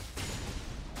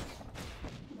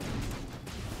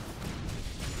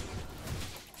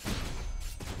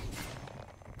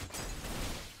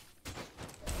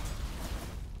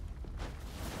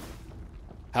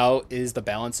 How is the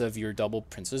balance of your double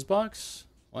princess box?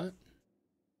 What?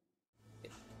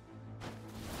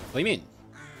 What do you mean?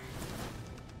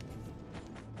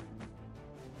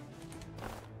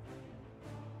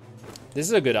 This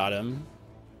is a good item.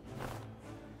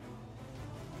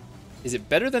 Is it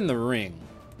better than the ring?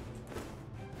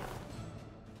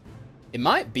 It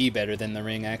might be better than the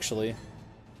ring, actually.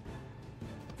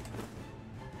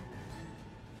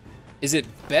 Is it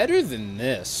better than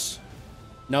this?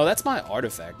 No, that's my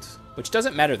artifact, which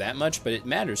doesn't matter that much, but it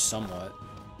matters somewhat.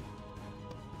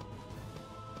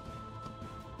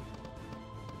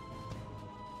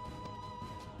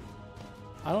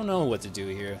 I don't know what to do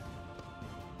here.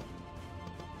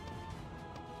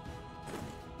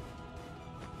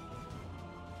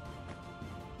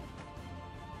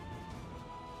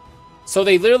 So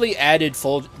they literally added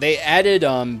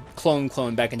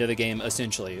clone back into the game,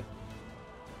 essentially.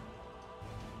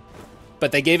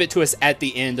 But they gave it to us at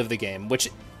the end of the game, which,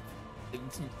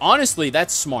 honestly,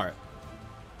 that's smart.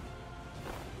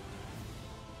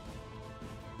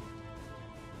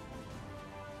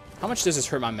 How much does this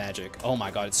hurt my magic? Oh my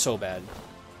god, it's so bad.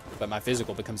 But my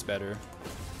physical becomes better.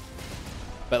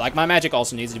 But, like, my magic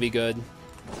also needs to be good.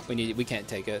 We can't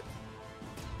take it.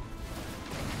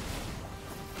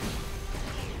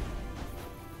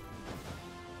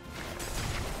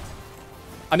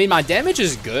 I mean, my damage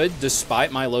is good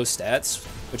despite my low stats,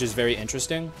 which is very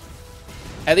interesting.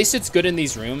 At least it's good in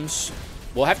these rooms.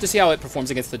 We'll have to see how it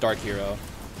performs against the Dark Hero.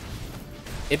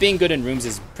 It being good in rooms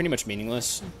is pretty much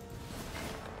meaningless.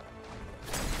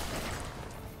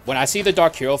 When I see the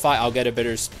Dark Hero fight, I'll get a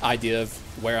better idea of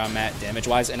where I'm at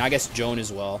damage-wise, and I guess Joan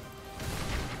as well.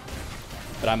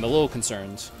 But I'm a little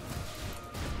concerned.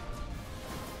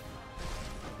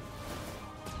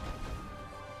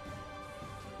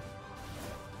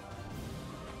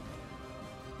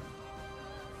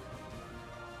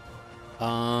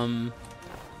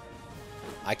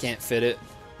 I can't fit it.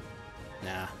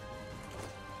 Nah.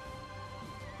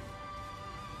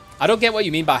 I don't get what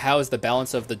you mean by how is the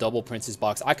balance of the double princess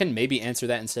box. I can maybe answer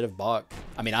that instead of Bach.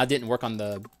 I mean, I didn't work on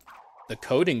the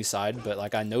coding side, but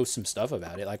like I know some stuff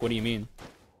about it. Like, what do you mean?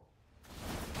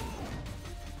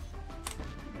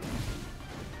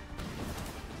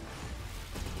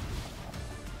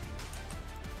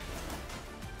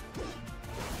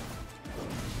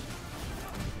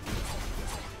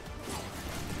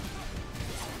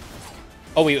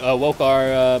 Oh, we woke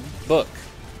our book.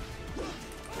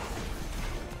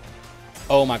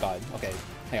 Oh my god. Okay.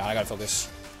 Hang on, I gotta focus.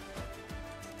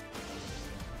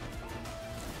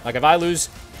 Like, if I lose...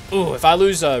 Ooh, if I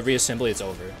lose reassembly, it's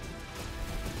over.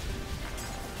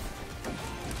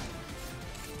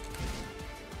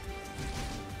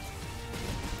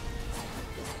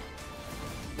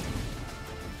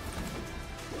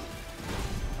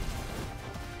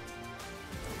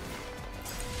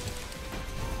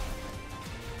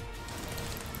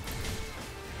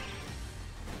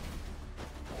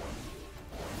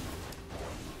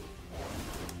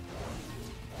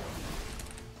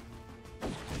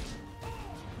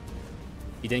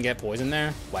 You didn't get poisoned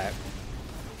there? Whack.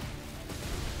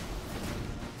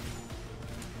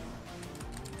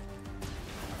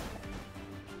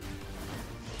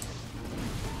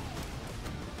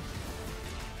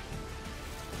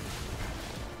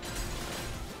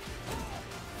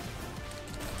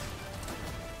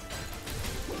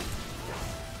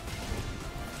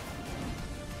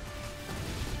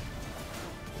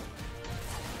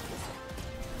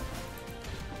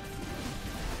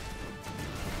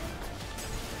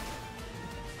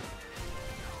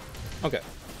 Okay.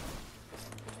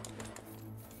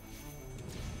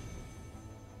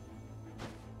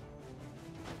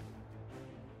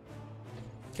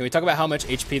 Can we talk about how much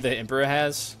HP the Emperor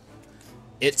has?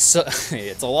 It's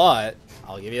it's a lot.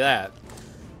 I'll give you that.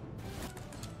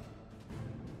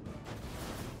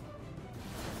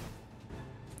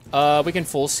 We can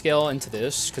full scale into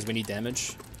this because we need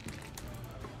damage.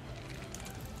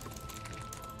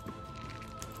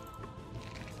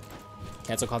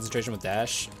 Cancel concentration with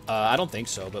dash? I don't think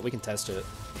so, but we can test it.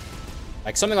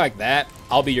 Like something like that,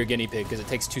 I'll be your guinea pig because it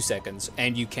takes 2 seconds,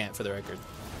 and you can't, for the record.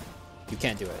 You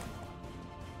can't do it.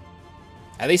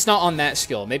 At least not on that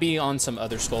skill. Maybe on some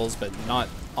other skulls, but not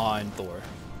on Thor.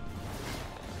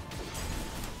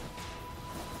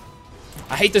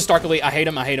 I hate this Dark Elite. I hate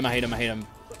him, I hate him, I hate him, I hate him.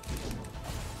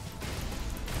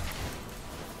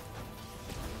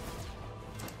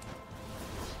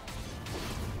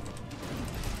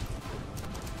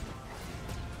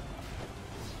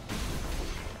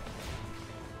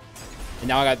 And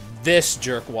now I got this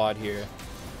jerkwad here.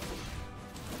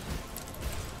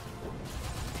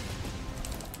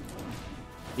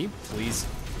 Can you please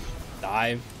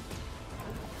die?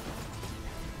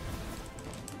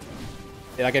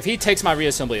 Yeah, like, if he takes my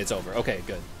reassembly, it's over. Okay,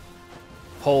 good.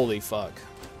 Holy fuck.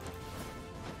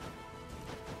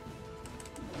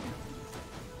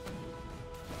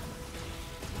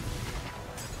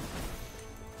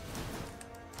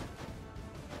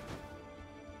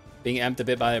 Being amped a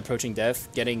bit by approaching death,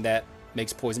 getting that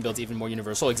makes poison builds even more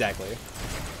universal. Exactly.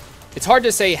 It's hard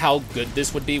to say how good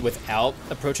this would be without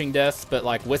approaching death, but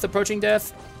like with approaching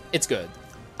death, it's good.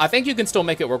 I think you can still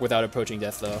make it work without approaching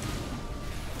death though.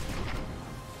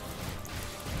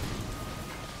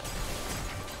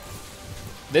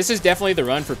 This is definitely the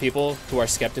run for people who are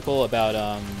skeptical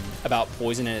about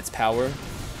poison and its power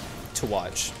to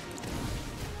watch.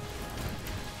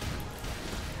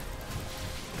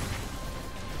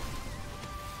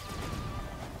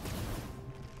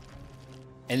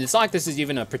 And it's not like this is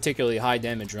even a particularly high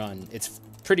damage run. It's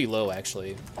pretty low,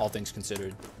 actually, all things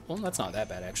considered. Well, that's not that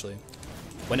bad, actually.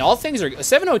 When all things are...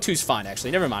 702 is fine,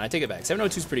 actually. Never mind, I take it back.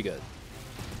 702 is pretty good.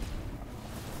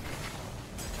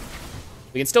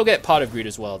 We can still get Pot of Greed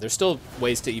as well. There's still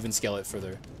ways to even scale it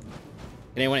further. Can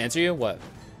anyone answer you? What?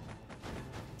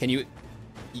 Can you...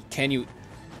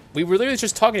 We were literally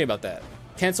just talking about that.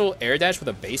 Cancel air dash with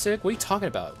a basic? What are you talking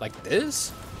about? Like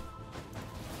this?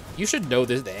 You should know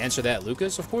this, the answer to that,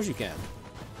 Lucas. Of course you can.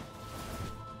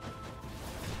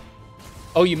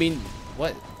 Oh, you mean...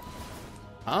 What?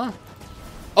 Huh?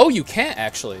 Oh, you can't,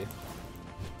 actually.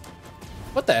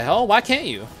 What the hell? Why can't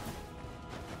you?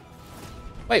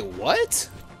 Wait, what?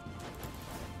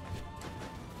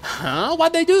 Huh?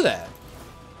 Why'd they do that?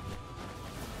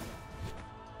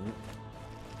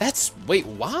 That's... Wait,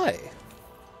 why?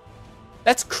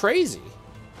 That's crazy.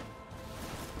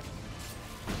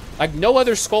 Like, no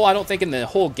other skull, I don't think, in the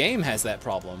whole game has that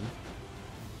problem.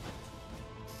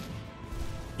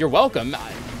 You're welcome.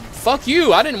 Fuck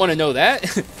you. I didn't want to know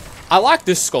that. I like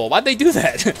this skull. Why'd they do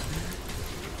that?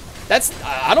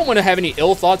 I don't want to have any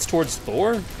ill thoughts towards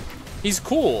Thor. He's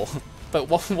cool. But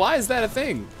why is that a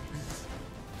thing?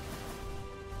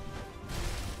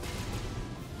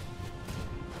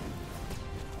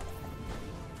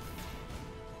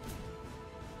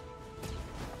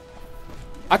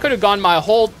 I could have gone my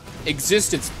whole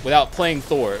existence without playing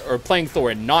Thor, or playing Thor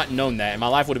and not known that, and my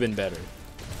life would have been better.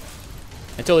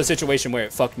 Until the situation where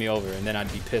it fucked me over, and then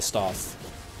I'd be pissed off.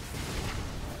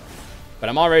 But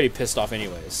I'm already pissed off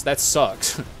anyways. That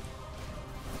sucks.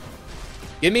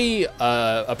 Give me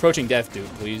approaching death, dude,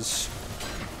 please.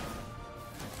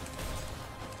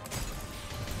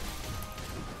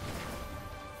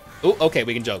 Oh, okay,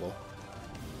 we can juggle.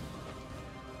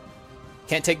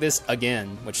 Can't take this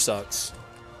again, which sucks.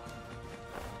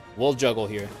 We'll juggle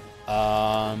here.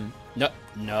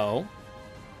 No.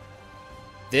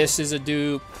 This is a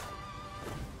dupe.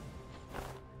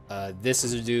 This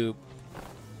is a dupe.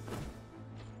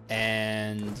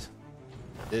 And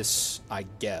this, I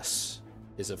guess,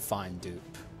 is a fine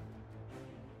dupe.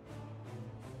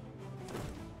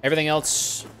 Everything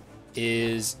else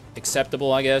is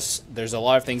acceptable, I guess. There's a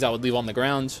lot of things I would leave on the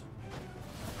ground.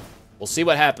 We'll see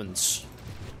what happens.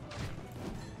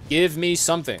 Give me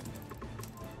something.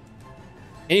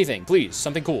 Anything, please.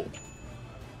 Something cool.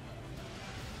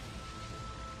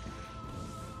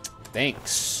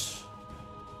 Thanks.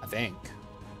 I think.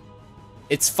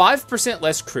 It's 5%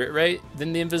 less crit rate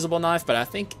than the invisible knife, but I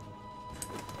think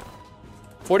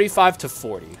 45 to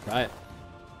 40, right?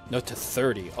 No, to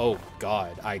 30. Oh,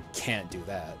 God. I can't do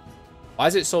that. Why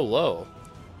is it so low?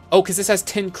 Oh, because this has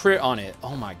 10 crit on it.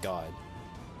 Oh, my God.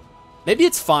 Maybe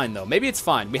it's fine, though. Maybe it's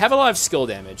fine. We have a lot of skill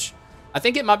damage. I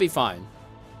think it might be fine.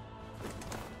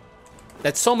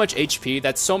 That's so much HP.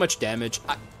 That's so much damage.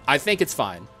 I think it's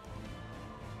fine.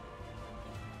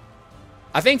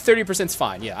 I think 30% is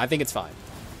fine. Yeah, I think it's fine.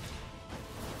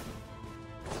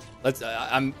 Let's.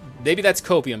 Maybe that's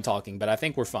copium talking, but I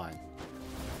think we're fine.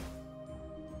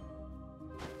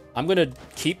 I'm gonna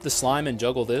keep the slime and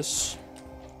juggle this.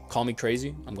 Call me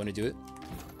crazy. I'm gonna do it.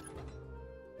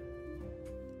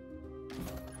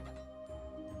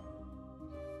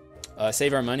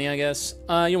 Save our money, I guess.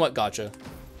 You know what? Gotcha.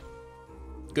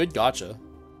 Good gotcha.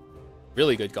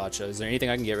 Really good gotcha. Is there anything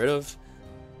I can get rid of?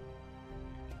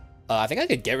 I think I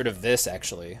could get rid of this,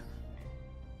 actually.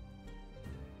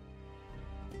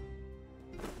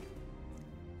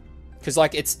 Because,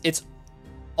 like, it's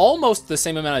almost the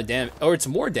same amount of damage. Or it's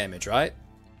more damage, right?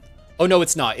 Oh, no,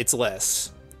 it's not. It's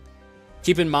less.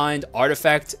 Keep in mind,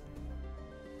 Artifact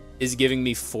is giving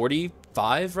me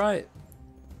 45, right?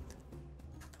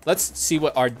 Let's see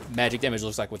what our magic damage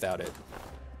looks like without it.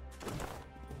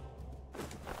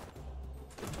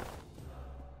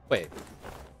 Wait.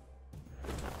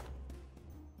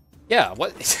 Yeah,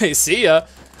 what? See ya.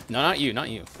 No, not you, not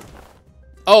you.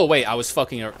 Oh, wait, I was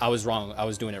wrong. I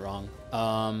was doing it wrong.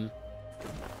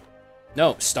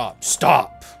 No, stop.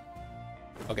 Stop!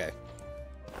 Okay.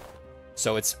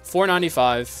 So it's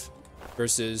 495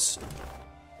 versus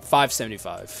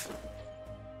 575.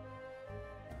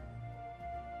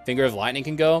 Finger of Lightning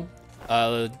can go.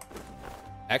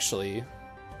 Actually,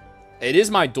 it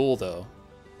is my duel, though.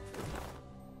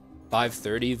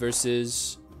 530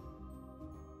 versus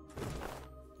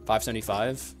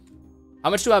 575. How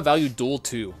much do I value duel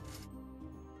 2?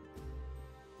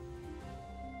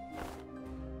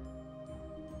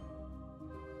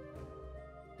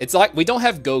 It's like we don't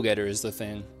have Go-Getter is the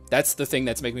thing. That's the thing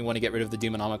that's making me want to get rid of the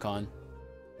Demonomicon.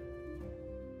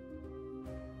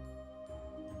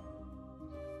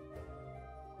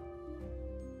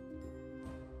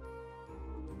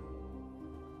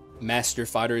 Master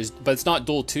Fighter is, but it's not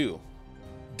duel 2.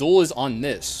 Duel is on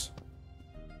this.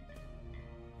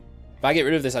 If I get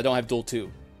rid of this, I don't have duel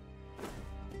 2.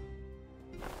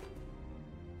 I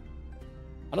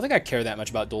don't think I care that much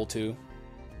about duel 2.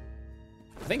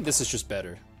 I think this is just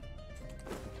better.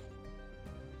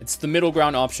 It's the middle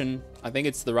ground option. I think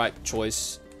it's the right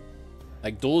choice.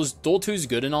 Like, duel 2 is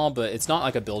good and all, but it's not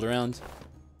like a build around.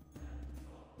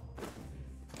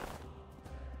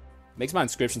 Makes my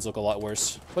inscriptions look a lot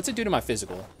worse. What's it do to my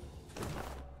physical?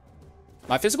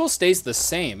 My physical stays the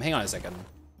same. Hang on a second.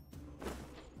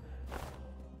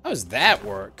 How does that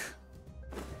work?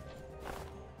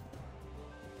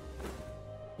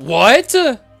 What?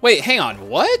 Wait, hang on.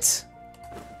 What?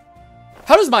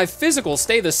 How does my physical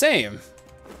stay the same?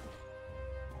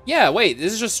 Yeah, wait.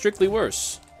 This is just strictly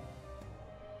worse.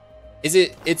 Is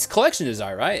it? It's collection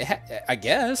desire, right? I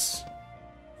guess.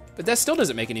 But that still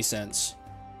doesn't make any sense.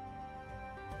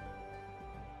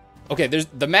 Okay,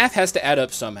 the math has to add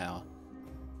up somehow.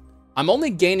 I'm only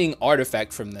gaining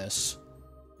artifact from this.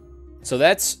 So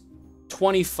that's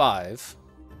 25.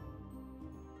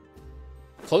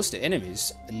 Close to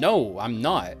enemies. No, I'm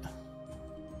not.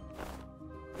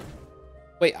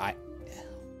 Wait,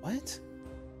 what?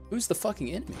 Who's the fucking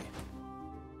enemy?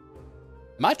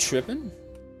 Am I tripping?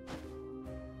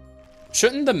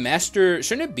 Shouldn't the master...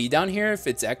 Shouldn't it be down here if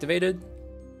it's activated?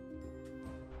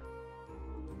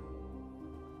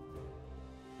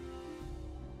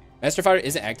 Master Fighter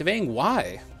isn't activating?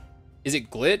 Why? Is it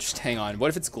glitched? Hang on. What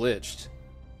if it's glitched?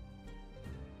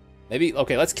 Maybe...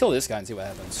 Okay, let's kill this guy and see what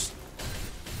happens.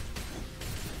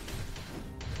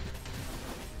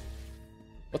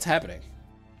 What's happening?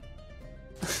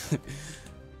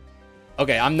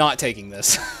 Okay, I'm not taking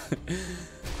this.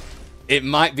 It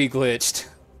might be glitched.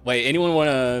 Wait, anyone want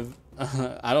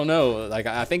to... I don't know. Like,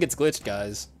 I think it's glitched,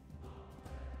 guys.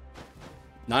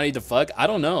 Not need to fuck? I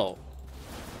don't know.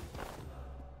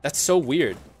 That's so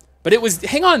weird. But it was...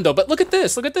 Hang on, though. But look at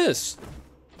this. Look at this.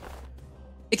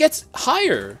 It gets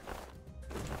higher.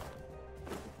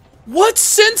 What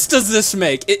sense does this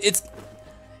make? It's...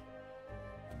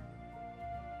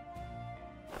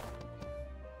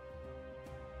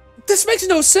 This makes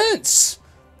no sense.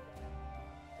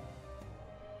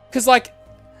 Cause like,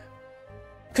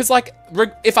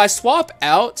 if I swap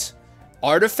out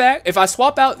artifact, if I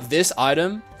swap out this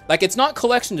item, like it's not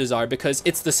collection desire because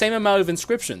it's the same amount of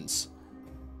inscriptions.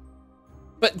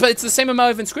 But it's the same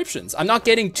amount of inscriptions. I'm not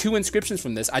getting 2 inscriptions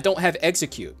from this. I don't have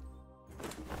execute.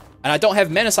 And I don't have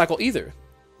mana cycle either.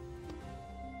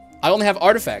 I only have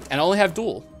artifact and I only have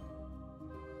duel.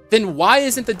 Then why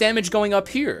isn't the damage going up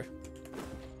here?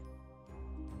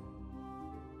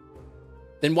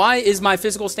 Then why is my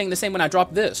physical staying the same when I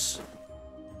drop this?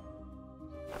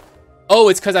 Oh,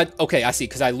 it's because okay, I see,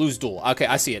 because I lose duel. Okay,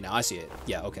 I see it now, I see it.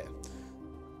 Yeah, okay.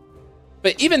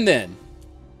 But even then,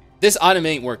 this item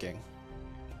ain't working.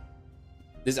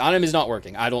 This item is not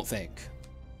working, I don't think.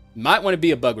 Might want to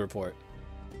be a bug report.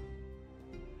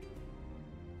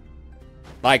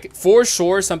 Like, for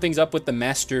sure, something's up with the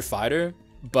Master Fighter,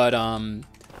 but,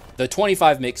 the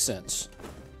 25 makes sense.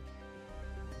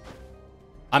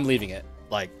 I'm leaving it.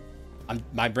 Like,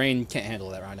 my brain can't handle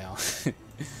that right now.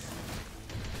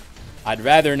 I'd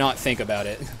rather not think about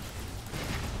it.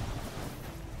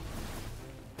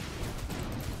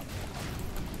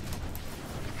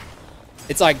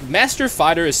 It's like, Master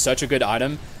Fighter is such a good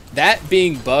item. That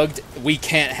being bugged, we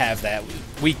can't have that.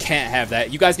 We can't have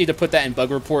that. You guys need to put that in bug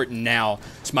report now.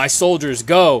 So my soldiers,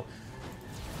 go.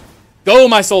 Go,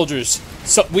 my soldiers.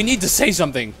 So we need to say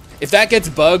something. If that gets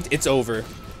bugged, it's over.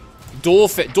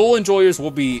 Duel enjoyers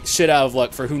will be shit out of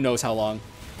luck for who knows how long.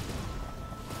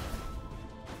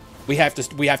 We have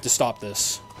to stop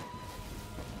this.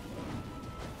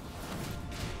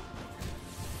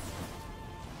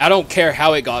 I don't care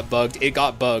how it got bugged. It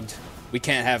got bugged. We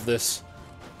can't have this.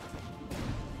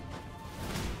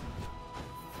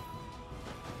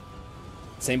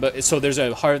 Same, but so there's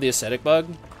a Heart of the Ascetic bug.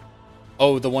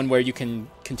 Oh, the one where you can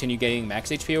continue getting max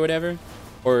HP or whatever,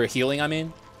 or healing. I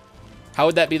mean, how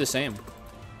would that be the same?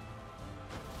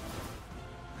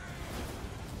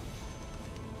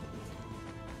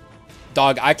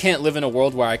 Dog, I can't live in a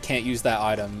world where I can't use that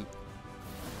item.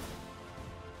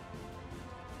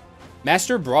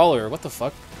 Master Brawler, what the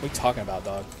fuck? What are you talking about,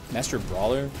 dog? Master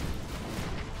Brawler?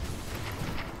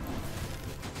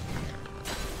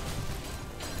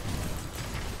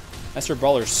 Master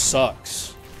Brawler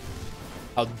sucks.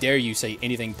 How dare you say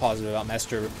anything positive about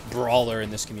Master Brawler in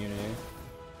this community?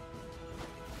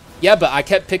 Yeah, but I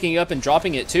kept picking it up and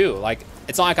dropping it too. Like,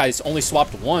 it's not like I only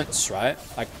swapped once, right?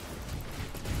 Like,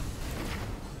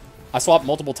 I swapped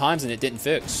multiple times and it didn't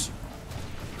fix.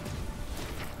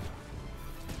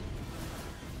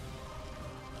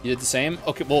 You did the same?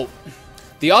 Okay, well,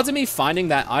 the odds of me finding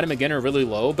that item again are really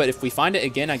low, but if we find it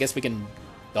again, I guess we can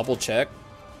double check.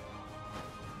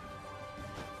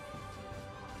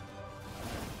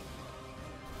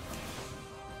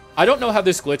 I don't know how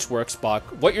this glitch works, Bach.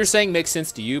 What you're saying makes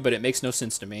sense to you, but it makes no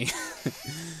sense to me.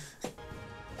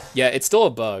 Yeah, it's still a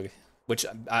bug, which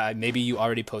maybe you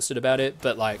already posted about it,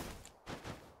 but like,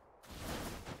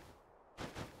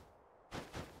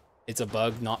 it's a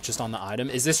bug not just on the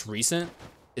item. Is this recent?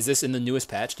 Is this in the newest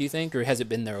patch, do you think? Or has it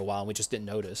been there a while and we just didn't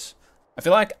notice? I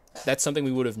feel like that's something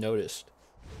we would have noticed.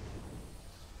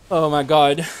 Oh my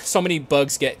god. So many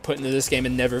bugs get put into this game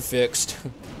and never fixed.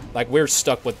 Like, we're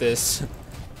stuck with this.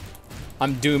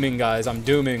 I'm dooming, guys. I'm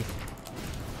dooming.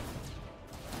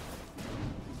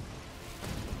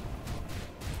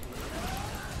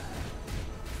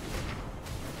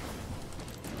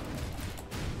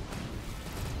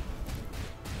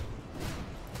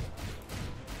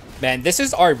 Man, this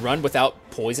is our run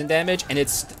without poison damage, and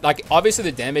it's, like, obviously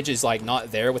the damage is, like,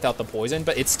 not there without the poison,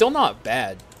 but it's still not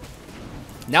bad.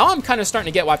 Now I'm kind of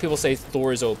starting to get why people say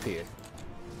Thor is OP.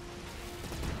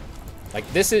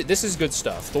 Like, this is good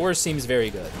stuff. Thor seems very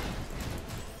good.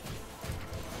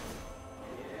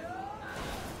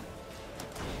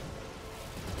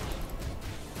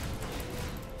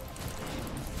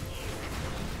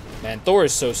 Man, Thor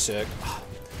is so sick.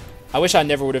 I wish I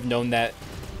never would have known that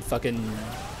fucking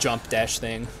jump dash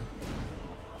thing.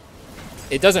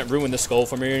 It doesn't ruin the skull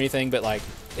for me or anything, but like,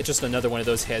 it's just another one of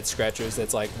those head scratchers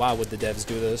that's like, why would the devs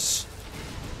do this?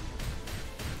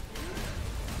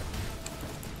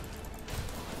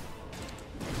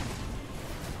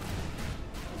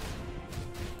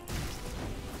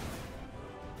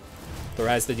 Thor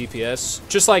has the DPS,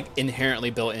 just like inherently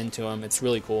built into him. It's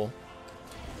really cool.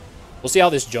 We'll see how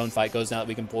this Joan fight goes now that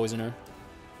we can poison her.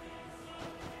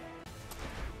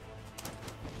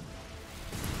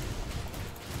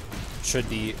 Should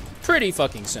be pretty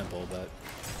fucking simple, but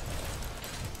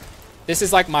this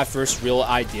is like my first real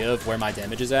idea of where my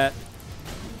damage is at.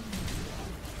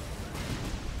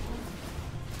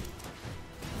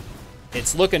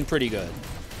 It's looking pretty good.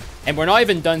 And we're not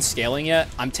even done scaling yet.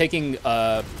 I'm taking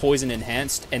Poison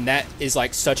Enhanced, and that is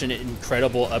like such an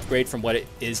incredible upgrade from what it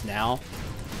is now.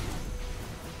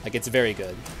 Like, it's very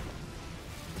good.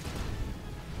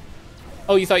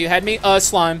 Oh, you thought you had me?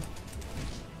 Slime.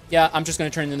 Yeah, I'm just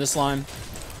gonna turn into slime.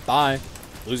 Bye,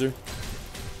 loser.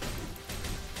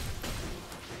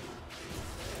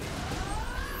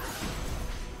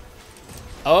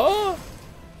 Oh!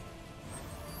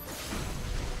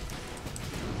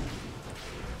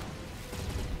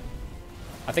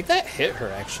 I think that hit her,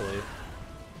 actually.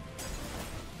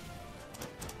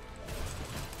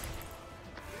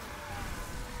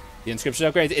 The inscription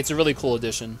upgrade, it's a really cool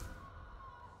addition.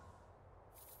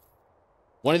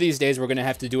 One of these days, we're going to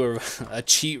have to do a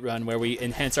cheat run where we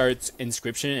enhance our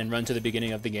inscription and run to the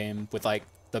beginning of the game with, like,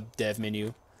 the dev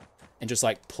menu. And just,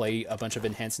 like, play a bunch of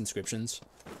enhanced inscriptions.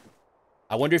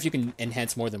 I wonder if you can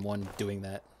enhance more than one doing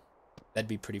that. That'd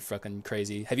be pretty fucking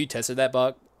crazy. Have you tested that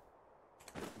bug?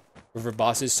 River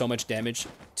bosses so much damage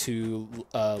to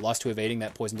loss to evading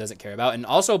that poison doesn't care about. And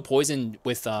also poison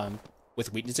with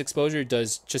weakness exposure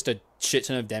does just a shit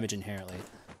ton of damage inherently.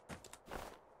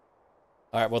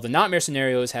 Alright, well the nightmare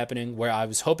scenario is happening where I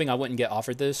was hoping I wouldn't get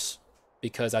offered this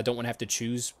because I don't want to have to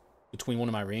choose between one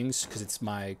of my rings because it's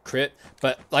my crit.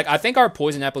 But like I think our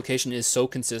poison application is so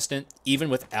consistent even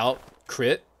without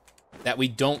crit that we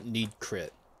don't need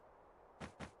crit.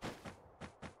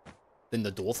 Then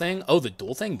the dual thing? Oh, the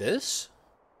dual thing, this?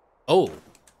 Oh.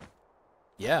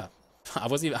 Yeah. I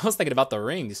was thinking about the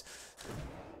rings.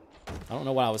 I don't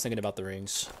know why I was thinking about the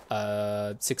rings.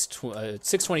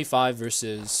 625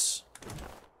 versus...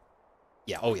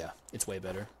 Yeah, oh yeah. It's way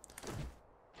better.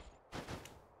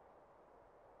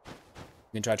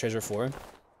 You can try Treasure 4.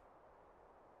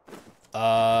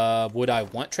 Would I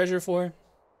want Treasure 4?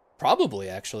 Probably,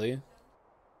 actually.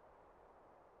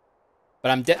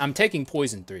 But I'm taking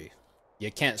Poison 3.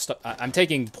 You can't stop. I'm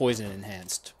taking Poison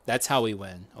Enhanced. That's how we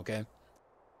win, okay?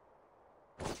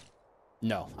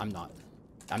 No, I'm not.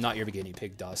 I'm not your guinea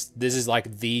pig, Doss. This is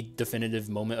like the definitive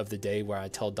moment of the day where I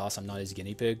tell Doss I'm not his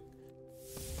guinea pig.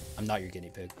 I'm not your guinea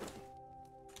pig.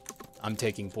 I'm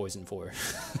taking Poison 4.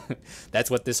 That's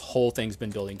what this whole thing's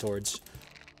been building towards.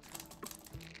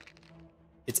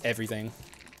 It's everything.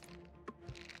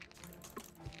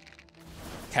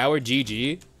 Coward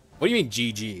GG? What do you mean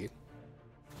GG?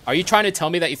 Are you trying to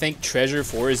tell me that you think Treasure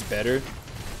 4 is better?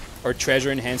 Or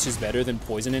Treasure Enhanced is better than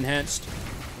Poison Enhanced?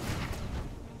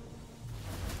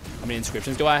 How many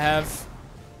inscriptions do I have?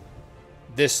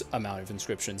 This amount of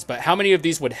inscriptions. But how many of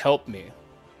these would help me?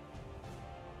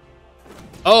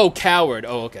 Oh, Coward.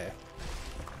 Oh, okay.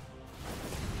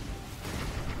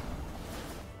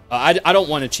 I don't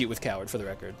want to cheat with Coward, for the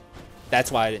record.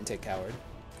 That's why I didn't take Coward.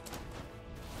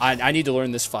 I need to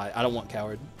learn this fight. I don't want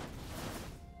Coward.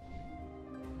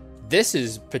 This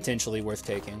is potentially worth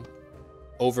taking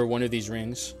over one of these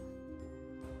rings.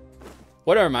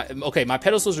 What are my... Okay, my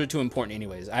pedestals are too important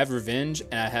anyways. I have Revenge,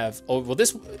 and I have... Oh, well,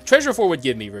 this... Treasure 4 would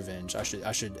give me Revenge. I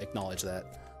should acknowledge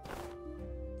that.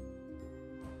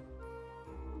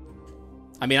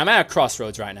 I mean, I'm at a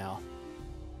crossroads right now.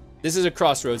 This is a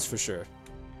crossroads for sure.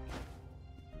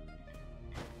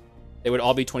 They would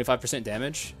all be 25%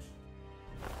 damage.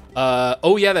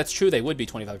 Oh, yeah, that's true. They would be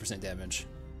 25% damage.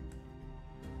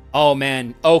 Oh,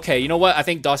 man. Okay, you know what? I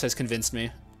think Doss has convinced me.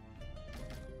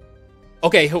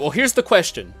 Okay, well, here's the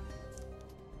question.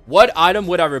 What item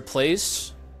would I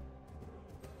replace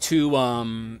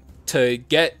to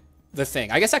get the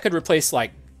thing? I guess I could replace,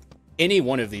 like, any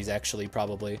one of these, actually,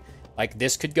 probably. Like,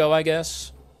 this could go, I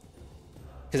guess.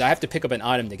 Because I have to pick up an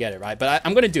item to get it, right? But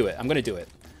I'm going to do it. I'm going to do it.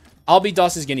 I'll be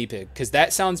Doss's guinea pig, because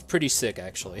that sounds pretty sick,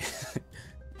 actually.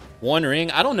 One ring?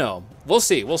 I don't know. We'll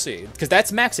see. We'll see. Because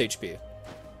that's max HP.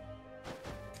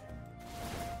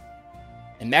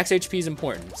 And max HP is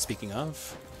important, speaking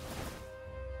of.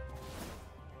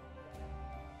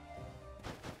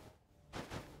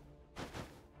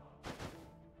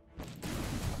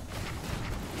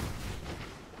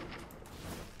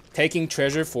 Taking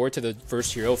Treasure 4 to the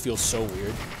first hero feels so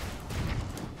weird.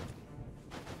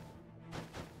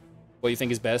 What you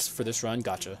think is best for this run?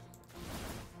 Gotcha.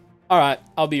 Alright,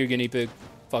 I'll be your guinea pig.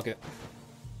 Fuck it.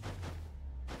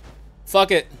 Fuck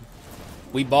it.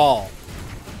 We ball.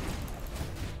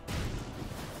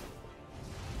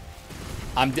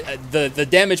 The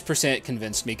damage percent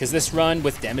convinced me, because this run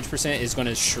with damage percent is going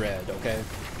to shred, okay?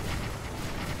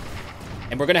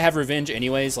 And we're going to have Revenge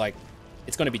anyways, like,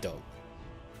 it's going to be dope.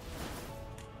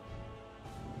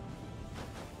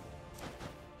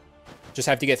 Just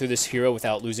have to get through this hero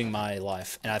without losing my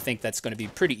life, and I think that's going to be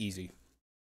pretty easy.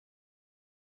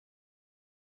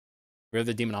 Rid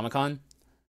of the Demonomicon?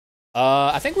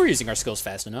 I think we're using our skills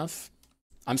fast enough.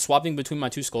 I'm swapping between my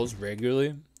two skulls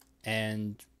regularly,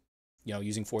 and... you know,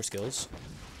 using 4 skills.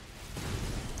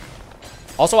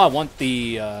 Also, I want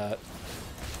the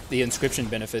inscription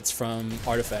benefits from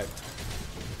Artifact.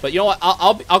 But you know what?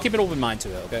 I'll keep an open mind to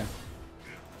it. Okay.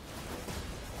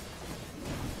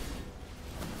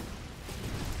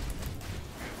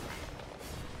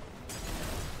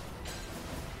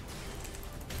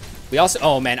 We also...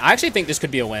 Oh man, I actually think this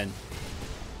could be a win.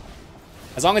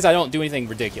 As long as I don't do anything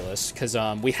ridiculous. Because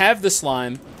we have the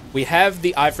slime. We have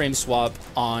the iframe swap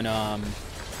on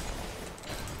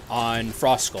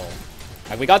Frost Skull.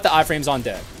 Like, we got the iframes on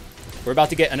deck. We're about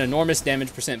to get an enormous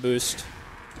damage percent boost.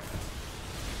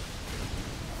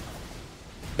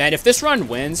 Man, if this run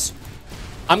wins,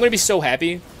 I'm going to be so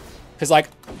happy. Because, like,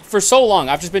 for so long,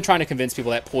 I've just been trying to convince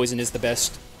people that poison is the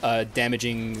best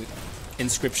damaging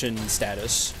inscription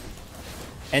status.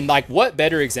 And, like, what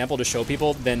better example to show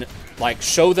people than, like,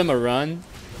 show them a run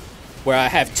where I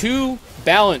have 2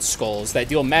 balanced skulls that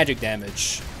deal magic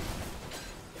damage.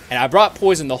 And I brought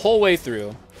poison the whole way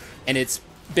through. And it's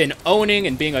been owning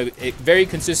and being a very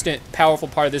consistent, powerful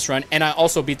part of this run. And I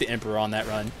also beat the Emperor on that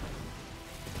run.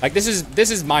 Like, this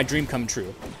is my dream come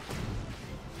true.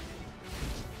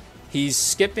 He's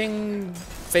skipping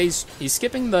phase. He's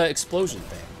skipping the explosion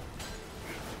thing.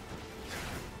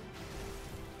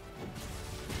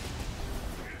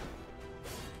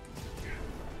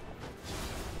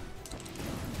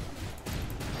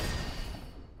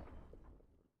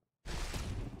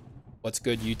 What's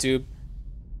good, YouTube?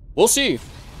 We'll see.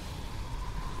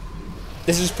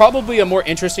 This is probably a more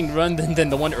interesting run than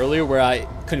the one earlier where I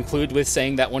conclude with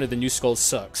saying that one of the new skulls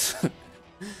sucks.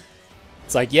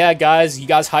 It's like, yeah, guys, you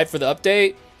guys hyped for the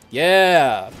update?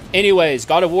 Yeah. Anyways,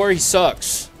 God of War, he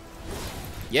sucks.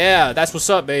 Yeah, that's what's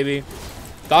up, baby.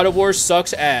 God of War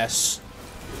sucks ass.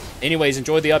 Anyways,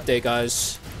 enjoy the update,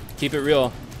 guys. Keep it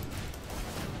real.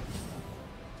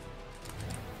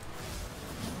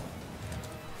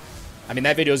 I mean,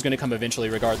 that video is going to come eventually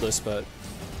regardless, but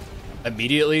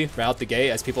immediately, right out the gate,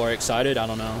 as people are excited, I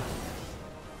don't know.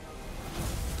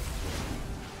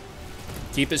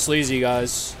 Keep it sleazy,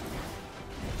 guys.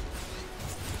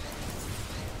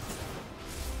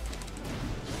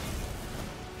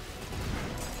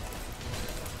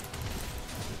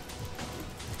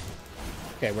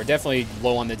 Okay, we're definitely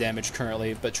low on the damage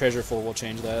currently, but Treasure 4 will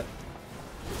change that.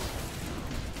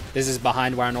 This is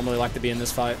behind where I normally like to be in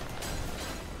this fight.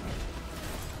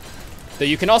 Though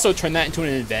you can also turn that into an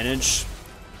advantage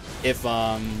if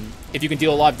you can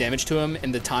deal a lot of damage to him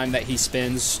in the time that he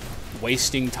spends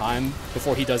wasting time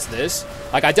before he does this.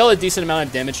 Like, I dealt a decent amount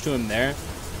of damage to him there.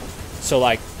 So,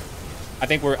 like, I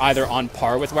think we're either on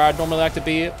par with where I'd normally like to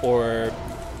be or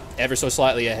ever so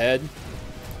slightly ahead.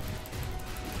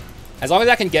 As long as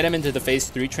I can get him into the phase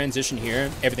 3 transition here,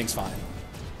 everything's fine.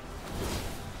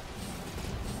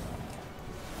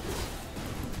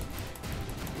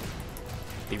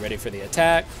 Be ready for the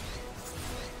attack.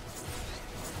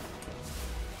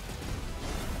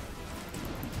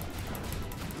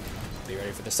 Be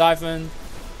ready for the siphon.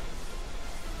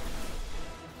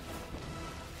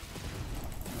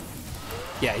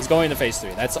 Yeah, he's going to phase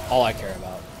 3. That's all I care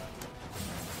about.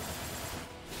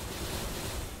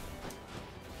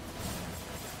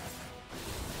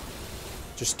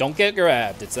 Just don't get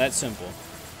grabbed. It's that simple.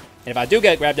 And if I do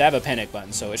get grabbed, I have a panic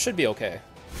button, so it should be okay.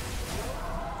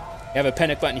 You have a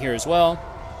panic button here as well.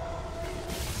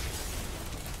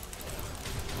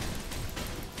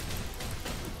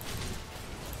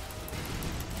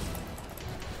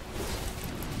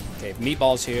 Okay,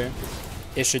 meatball's here.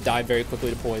 It should die very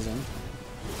quickly to poison.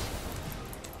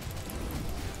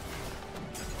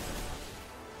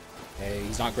 Okay,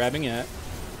 he's not grabbing yet.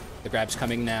 The grab's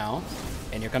coming now.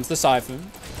 And here comes the siphon.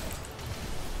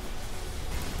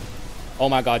 Oh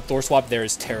my god, Thor swap there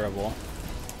is terrible.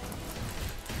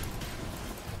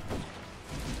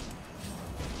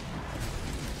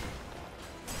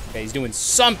 Okay, he's doing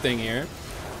something here.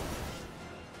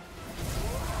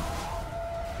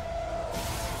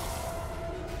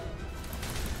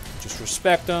 Just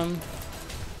respect him.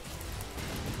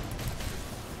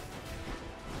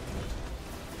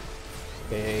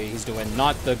 Okay, he's doing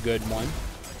not the good one.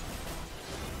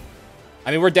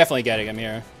 I mean, we're definitely getting him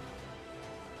here.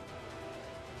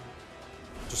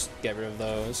 Just get rid of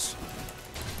those.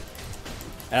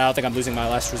 And I don't think I'm losing my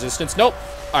last resistance. Nope.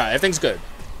 Alright, everything's good.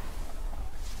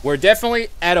 We're definitely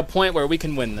at a point where we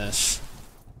can win this.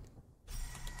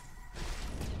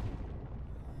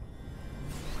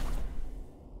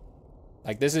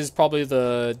 Like, this is probably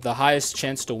the highest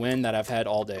chance to win that I've had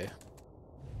all day.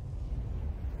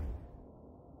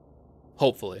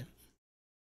 Hopefully.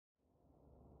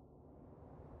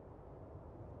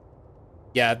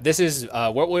 Yeah, this is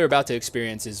what we're about to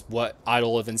experience is what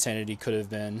Idol of Insanity could have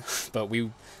been, but we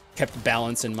kept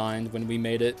balance in mind when we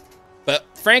made it. But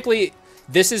frankly,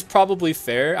 this is probably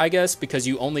fair, I guess, because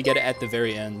you only get it at the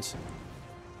very end.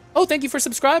 Oh, thank you for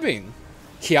subscribing,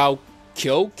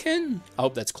 Kyokin. I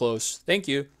hope that's close. Thank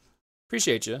you.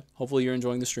 Appreciate you. Hopefully you're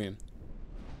enjoying the stream.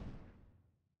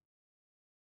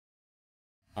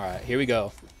 All right, here we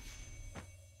go.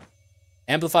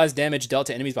 Amplifies damage dealt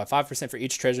to enemies by 5% for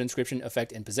each treasure inscription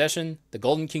effect in possession. The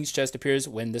Golden King's chest appears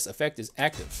when this effect is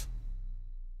active.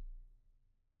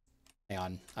 Hang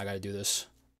on, I gotta do this.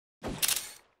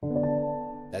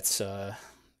 That's,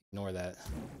 ignore that.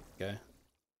 Okay.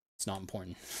 It's not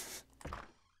important.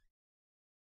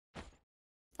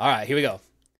 Alright, here we go.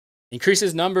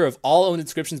 Increases number of all owned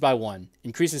inscriptions by 1.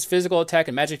 Increases physical attack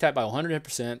and magic attack by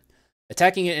 100%.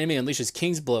 Attacking an enemy unleashes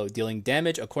King's Blow, dealing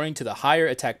damage according to the higher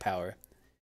attack power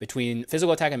between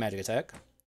physical attack and magic attack.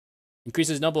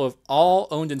 Increases number of all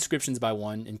owned inscriptions by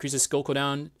 1. Increases skill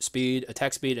cooldown, speed,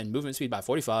 attack speed, and movement speed by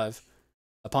 45.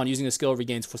 Upon using the skill,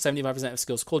 regains 75% of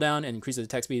skill's cooldown and increases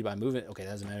attack speed by movement. Okay,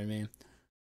 that doesn't matter to me.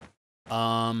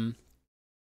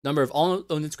 Number of all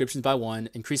owned inscriptions by 1.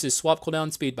 Increases swap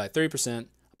cooldown speed by 30%.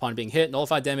 Upon being hit,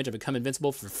 nullify damage and become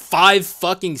invincible for 5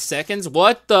 fucking seconds?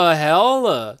 What the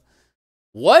hell?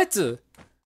 What?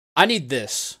 I need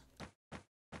this.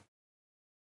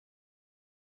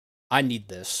 I need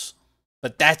this.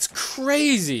 But that's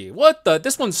crazy. What the?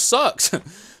 This one sucks.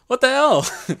 What the hell?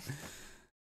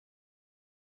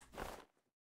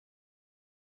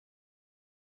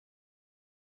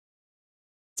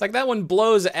 It's like that one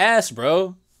blows ass,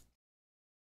 bro.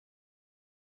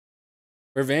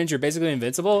 Revenge, you're basically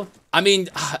invincible? I mean,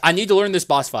 I need to learn this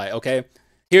boss fight, okay?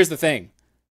 Here's the thing.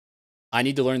 I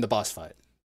need to learn the boss fight.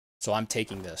 So I'm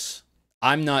taking this.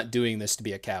 I'm not doing this to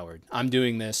be a coward. I'm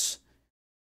doing this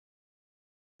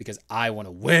because I want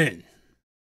to win.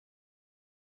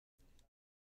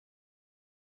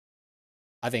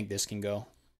 I think this can go.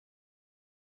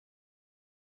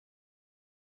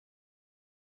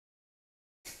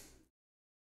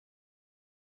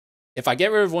 If I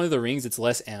get rid of one of the rings, it's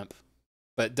less amp.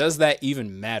 But does that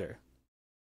even matter?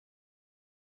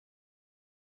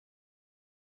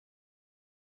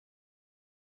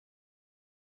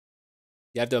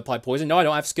 You have to apply poison? No, I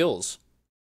don't have skills.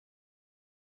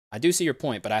 I do see your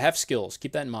point, but I have skills.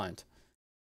 Keep that in mind.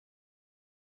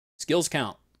 Skills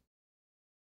count.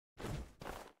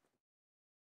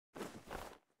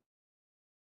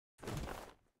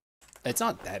 It's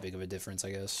not that big of a difference,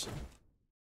 I guess.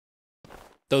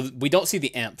 Though we don't see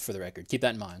the amp for the record. Keep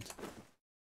that in mind.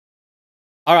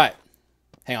 Alright.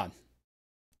 Hang on.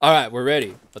 Alright, we're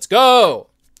ready. Let's go!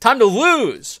 Time to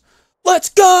lose! Let's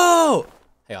go!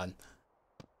 Hang on.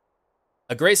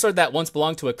 A great sword that once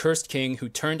belonged to a cursed king who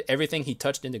turned everything he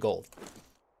touched into gold.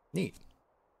 Neat.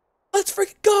 Let's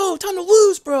freaking go! Time to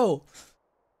lose, bro!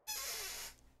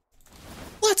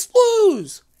 Let's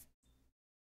lose!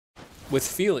 With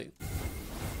feeling.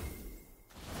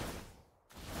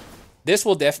 This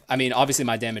will I mean, obviously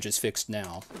my damage is fixed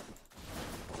now.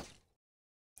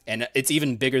 And it's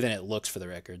even bigger than it looks for the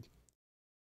record.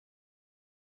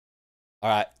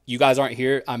 Alright, you guys aren't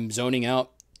here. I'm zoning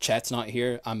out. Chat's not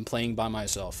here. I'm playing by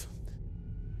myself.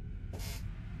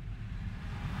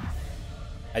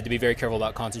 I had to be very careful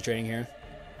about concentrating here.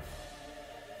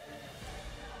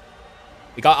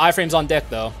 We got iframes on deck,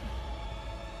 though.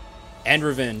 And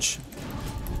revenge.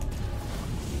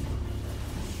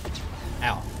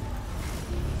 Ow.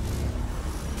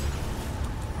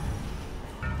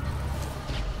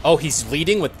 Oh, he's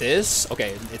leading with this?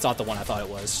 Okay, it's not the one I thought it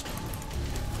was.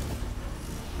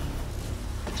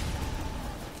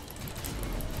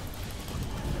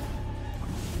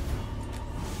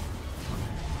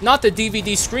 Not the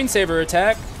DVD screensaver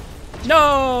attack.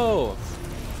 No!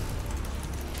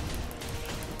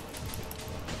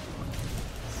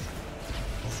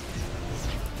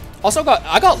 Also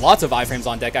I got lots of iframes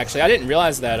on deck, actually. I didn't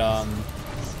realize that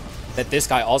that this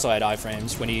guy also had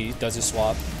iframes when he does his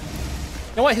swap.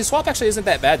 You know what? His swap actually isn't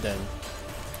that bad then.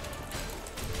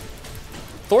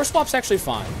 Thor swap's actually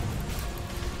fine.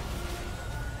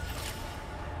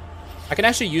 I can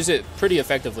actually use it pretty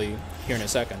effectively here in a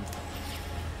second.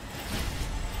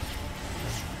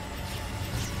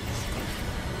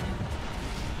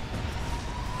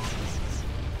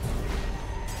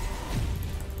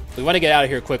 We want to get out of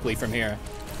here quickly from here.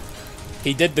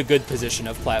 He did the good position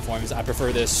of platforms. I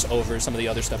prefer this over some of the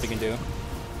other stuff he can do.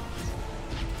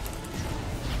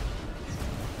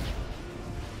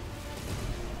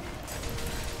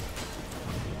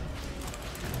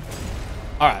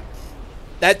 Alright.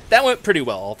 That went pretty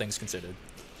well, all things considered.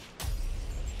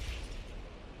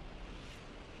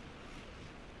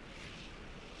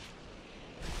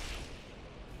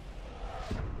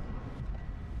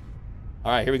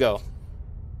 Alright, here we go.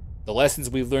 The lessons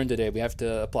we've learned today, we have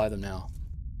to apply them now.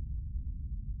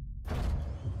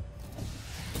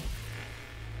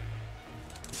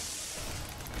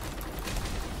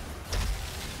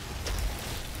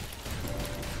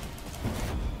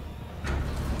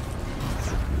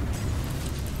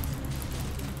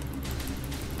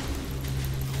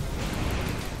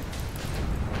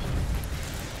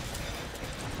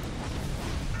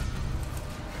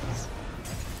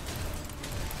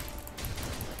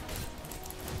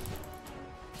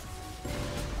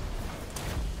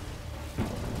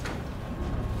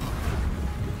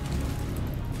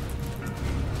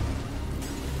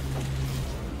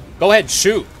 Go ahead,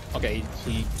 shoot. Okay,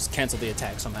 he canceled the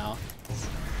attack somehow.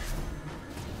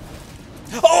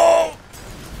 Oh!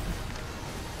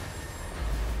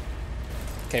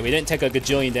 Okay, we didn't take a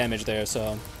gajillion damage there,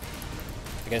 so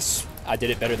I guess I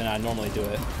did it better than I normally do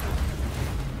it.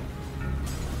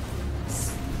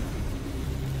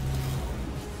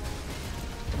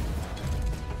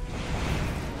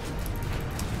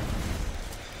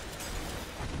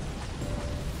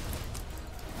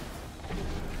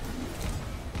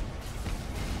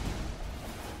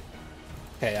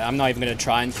 Okay, I'm not even going to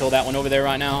try and kill that one over there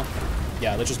right now.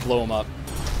 Yeah, let's just blow him up.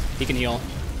 He can heal.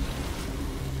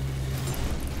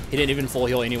 He didn't even full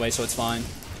heal anyway, so it's fine.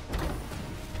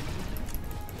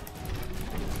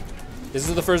 This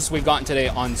is the first we've gotten today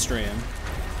on stream.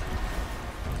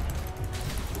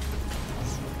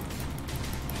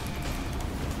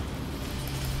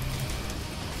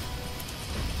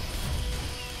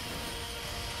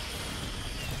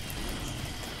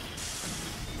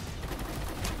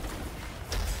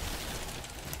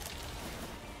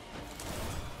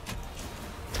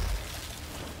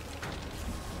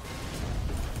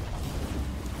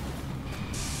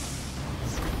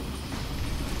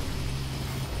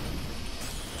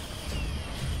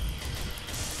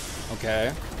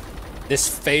 Okay. This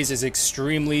phase is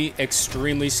extremely,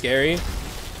 extremely scary.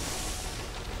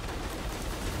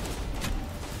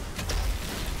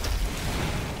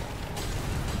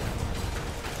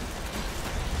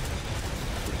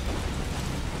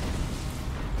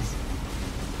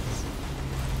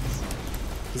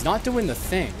 He's not doing the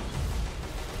thing.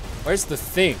 Where's the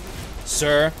thing,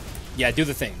 sir? Yeah, do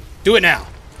the thing. Do it now.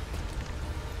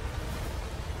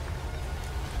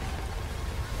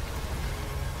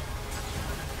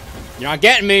 You're not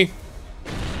getting me.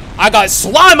 I got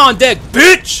slime on deck,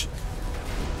 bitch!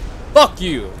 Fuck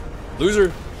you,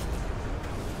 loser.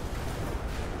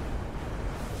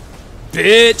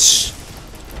 Bitch!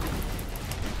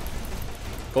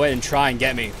 Go ahead and try and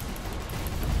get me.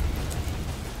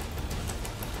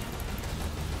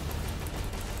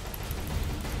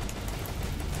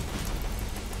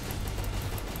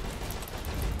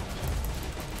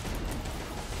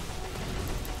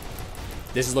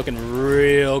 This is looking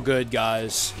real good,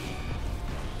 guys.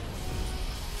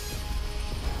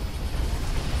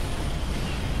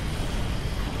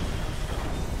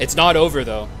 It's not over,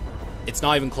 though. It's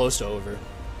not even close to over.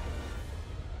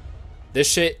 This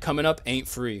shit coming up ain't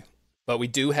free. But we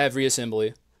do have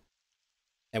reassembly.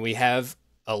 And we have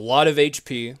a lot of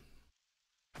HP.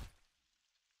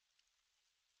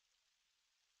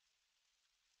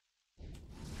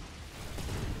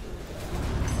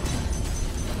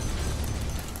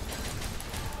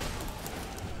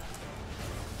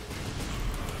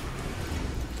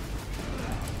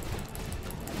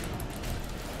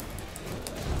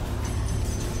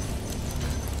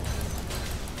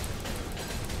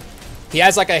 He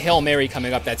has like a Hail Mary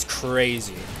coming up that's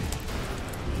crazy.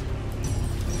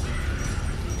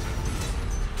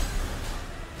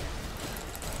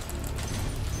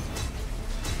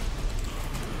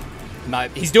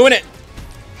 He's doing it.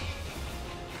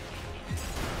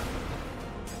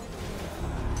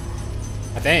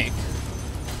 I think.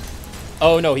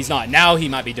 Oh no, he's not. Now he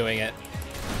might be doing it.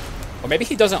 Or maybe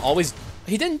he doesn't always.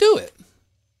 He didn't do it.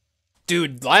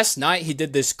 Dude, last night he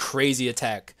did this crazy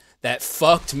attack that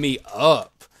fucked me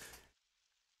up.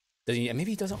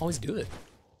 Maybe he doesn't always do it.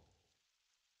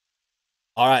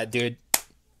 Alright, dude.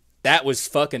 That was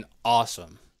fucking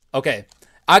awesome. Okay.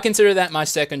 I consider that my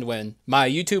second win. My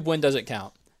YouTube win doesn't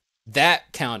count.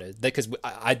 That counted. Because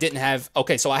I didn't have...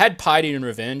 Okay, so I had Piety and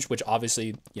Revenge, which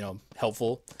obviously, you know,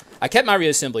 helpful. I kept my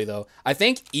reassembly, though. I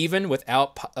think even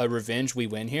without Revenge, we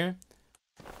win here.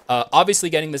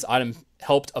 Obviously, getting this item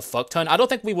helped a fuck ton. I don't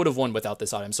think we would have won without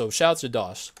this item, so shouts to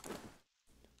Doss.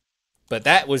 But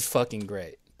that was fucking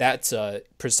great. That's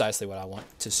precisely what I want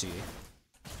to see.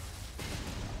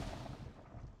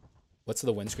 What's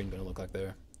the windscreen gonna look like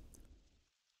there?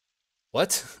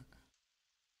 What?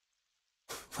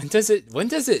 When does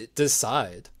it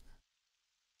decide?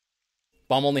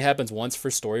 Bomb only happens once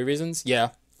for story reasons?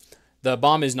 Yeah. The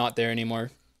bomb is not there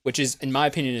anymore, which is, in my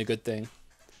opinion, a good thing.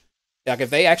 Like,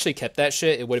 if they actually kept that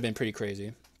shit, it would have been pretty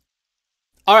crazy.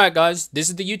 Alright, guys. This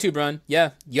is the YouTube run.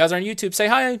 Yeah, you guys are on YouTube. Say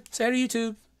hi. Say hi to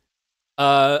YouTube.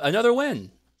 Another win.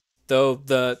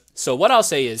 So what I'll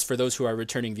say is, for those who are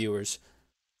returning viewers,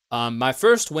 my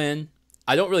first win,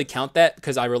 I don't really count that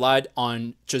because I relied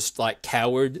on just, like,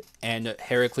 Coward and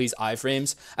Heracles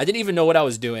iframes. I didn't even know what I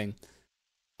was doing.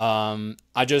 And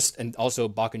also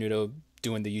Bakunudo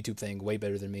doing the YouTube thing way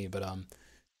better than me, but,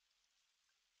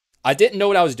 I didn't know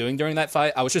what I was doing during that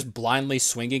fight. I was just blindly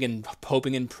swinging and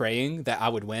hoping and praying that I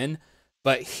would win.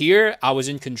 But here, I was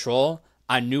in control.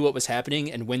 I knew what was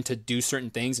happening and when to do certain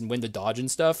things and when to dodge and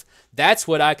stuff. That's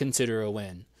what I consider a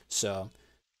win. So,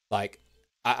 like,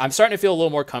 I'm starting to feel a little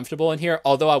more comfortable in here.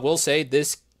 Although I will say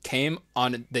this came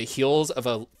on the heels of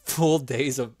a full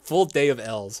day of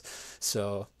L's.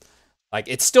 So, like,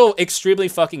 it's still extremely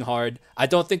fucking hard. I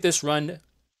don't think this run.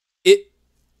 It.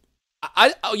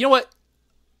 You know what?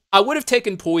 I would have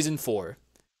taken Poison 4.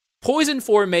 Poison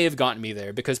 4 may have gotten me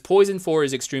there because Poison 4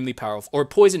 is extremely powerful. Or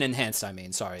Poison Enhanced, I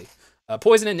mean, sorry.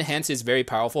 Poison Enhanced is very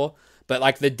powerful, but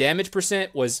like the damage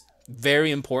percent was very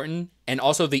important, and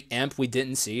also the amp we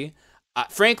didn't see.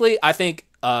 Frankly, I think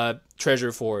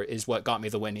Treasure 4 is what got me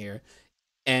the win here.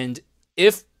 And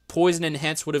if Poison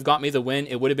Enhanced would have got me the win,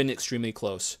 it would have been extremely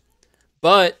close.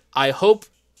 But I hope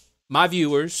my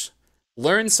viewers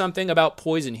learn something about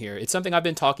Poison here. It's something I've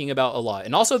been talking about a lot.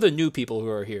 And also the new people who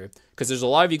are here. Because there's a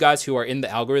lot of you guys who are in the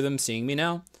algorithm seeing me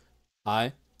now.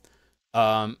 Hi.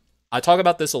 I talk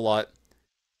about this a lot.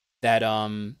 That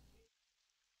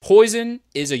Poison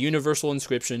is a universal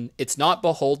inscription. It's not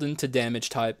beholden to damage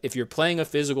type. If you're playing a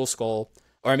physical skull,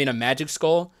 or I mean a magic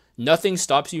skull, nothing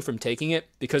stops you from taking it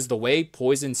because the way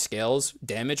Poison scales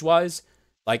damage-wise,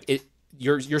 like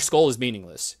your skull is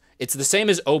meaningless. It's the same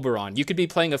as Oberon. You could be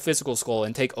playing a physical skull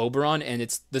and take Oberon, and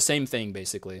it's the same thing,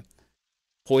 basically.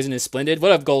 Poison is splendid.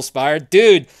 What up, Goldspire?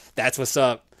 Dude, that's what's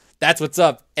up. That's what's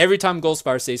up. Every time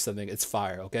Goldspire says something, it's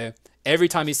fire, okay? Every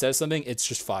time he says something, it's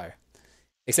just fire.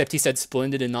 Except he said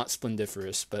splendid and not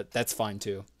splendiferous, but that's fine,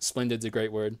 too. Splendid's a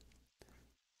great word. Do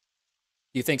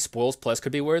you think Spoils Plus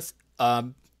could be worth?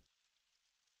 You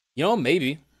know,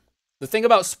 maybe. The thing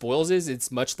about Spoils is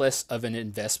it's much less of an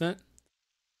investment.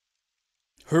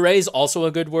 Hooray is also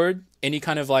a good word. Any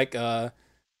kind of like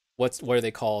what are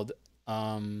they called?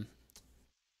 Trying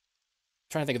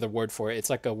to think of the word for it. It's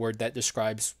like a word that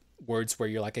describes words where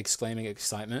you're like exclaiming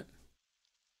excitement.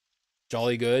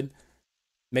 Jolly good.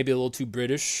 Maybe a little too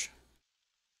British.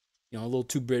 You know, a little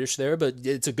too British there, but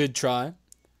it's a good try.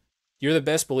 You're the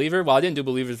best believer? Well, I didn't do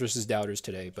believers versus doubters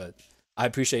today, but I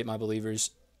appreciate my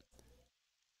believers.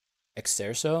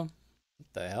 Exerso?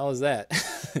 What the hell is that?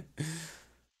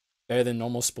 Better than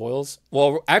normal spoils?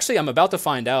 Well, actually, I'm about to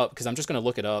find out because I'm just going to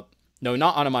look it up. No,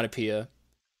 not onomatopoeia.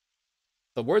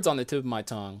 The word's on the tip of my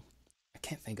tongue. I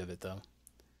can't think of it, though.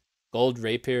 Gold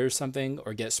rapier or something,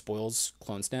 or get spoils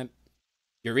clone snap.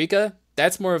 Eureka?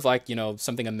 That's more of like, you know,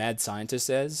 something a mad scientist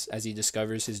says as he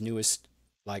discovers his newest,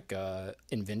 like,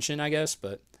 invention, I guess.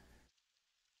 But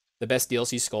the best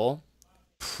DLC skull?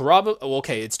 Probably.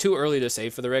 Okay, it's too early to say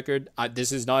for the record.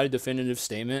 This is not a definitive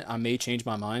statement. I may change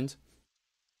my mind.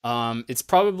 It's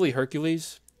probably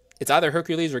Hercules. It's either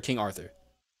Hercules or King Arthur.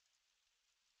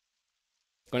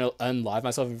 I'm going to unlive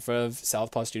myself in front of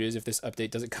Southpaw Studios if this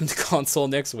update doesn't come to console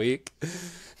next week.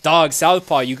 Dog,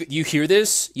 Southpaw, you hear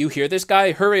this? You hear this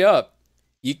guy? Hurry up.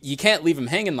 You can't leave him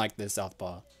hanging like this,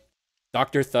 Southpaw.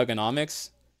 Dr. Thugonomics?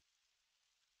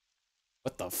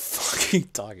 What the fuck are you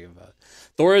talking about?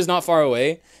 Thor is not far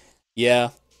away. Yeah,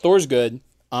 Thor's good.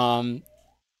 You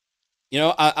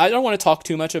know, I don't want to talk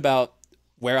too much about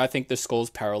where I think the skull's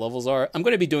power levels are. I'm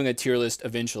going to be doing a tier list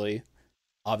eventually,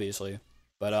 obviously.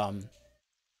 But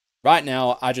right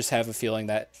now, I just have a feeling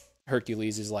that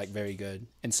Hercules is like very good,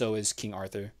 and so is King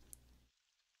Arthur,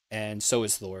 and so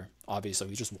is Thor. Obviously,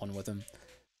 we just won with him.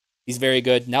 He's very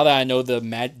good. Now that I know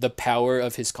the power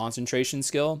of his concentration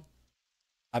skill,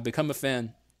 I've become a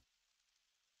fan.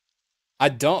 I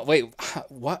don't wait.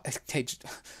 What? Hey,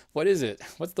 what is it?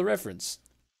 What's the reference?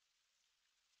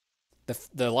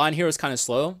 The line here is kind of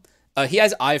slow. He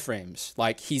has iframes.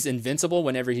 Like he's invincible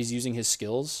whenever he's using his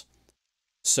skills.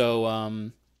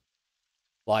 So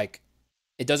like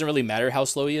it doesn't really matter how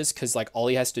slow he is because like all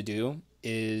he has to do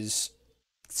is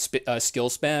skill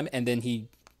spam and then he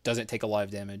doesn't take a lot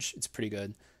of damage. It's pretty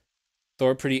good.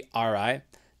 Thor pretty alright.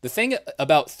 The thing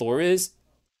about Thor is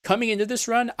coming into this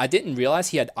run, I didn't realize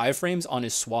he had iframes on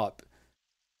his swap.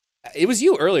 It was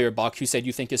you earlier, Bach, who said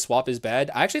you think his swap is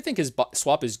bad. I actually think his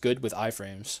swap is good with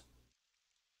iframes.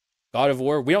 God of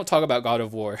War? We don't talk about God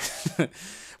of War.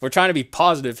 We're trying to be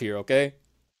positive here, okay?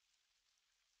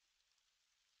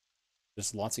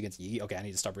 Just lots against Yi. Okay, I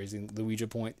need to stop raising Luigi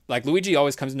point. Like, Luigi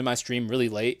always comes into my stream really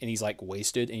late, and he's, like,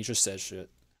 wasted, and he just says shit.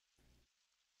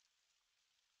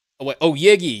 Oh, wait. Oh,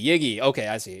 Yiggy. Okay,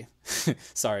 I see.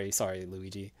 sorry,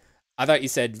 Luigi. I thought you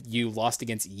said you lost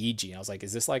against Yiji. I was like,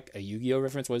 is this like a Yu-Gi-Oh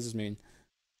reference? What does this mean?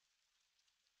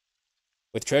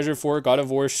 With Treasure 4, God of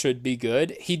War should be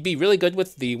good. He'd be really good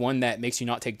with the one that makes you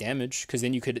not take damage, because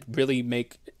then you could really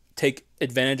take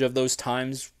advantage of those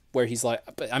times where he's like,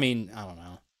 but I mean, I don't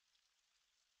know.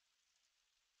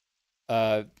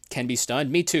 can be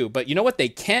stunned. Me too. But you know what? They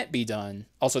can't be done.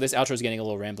 Also, this outro is getting a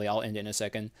little rambly. I'll end it in a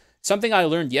second. Something I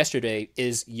learned yesterday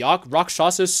is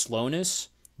Rakshasa's slowness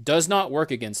does not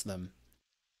work against them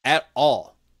at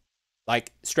all.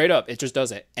 Like, straight up, it just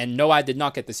doesn't. And no, I did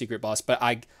not get the secret boss, but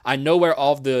I know where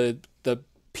all of the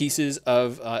pieces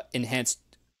of enhanced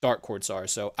dark quartz are,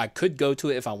 so I could go to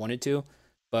it if I wanted to,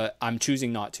 but I'm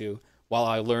choosing not to while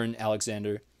I learn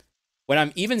Alexander. When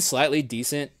I'm even slightly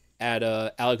decent at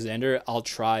Alexander, I'll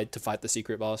try to fight the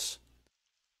secret boss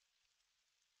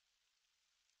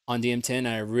on DM10, and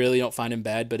I really don't find him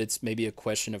bad, but it's maybe a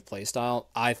question of playstyle.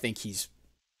 I think he's...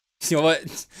 You know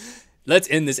what? Let's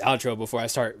end this outro before I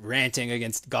start ranting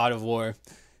against God of War.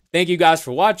 Thank you guys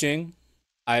for watching.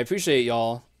 I appreciate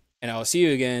y'all, and I will see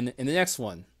you again in the next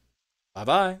one.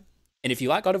 Bye-bye. And if you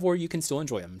like God of War, you can still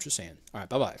enjoy them. I'm just saying. All right,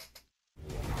 bye-bye.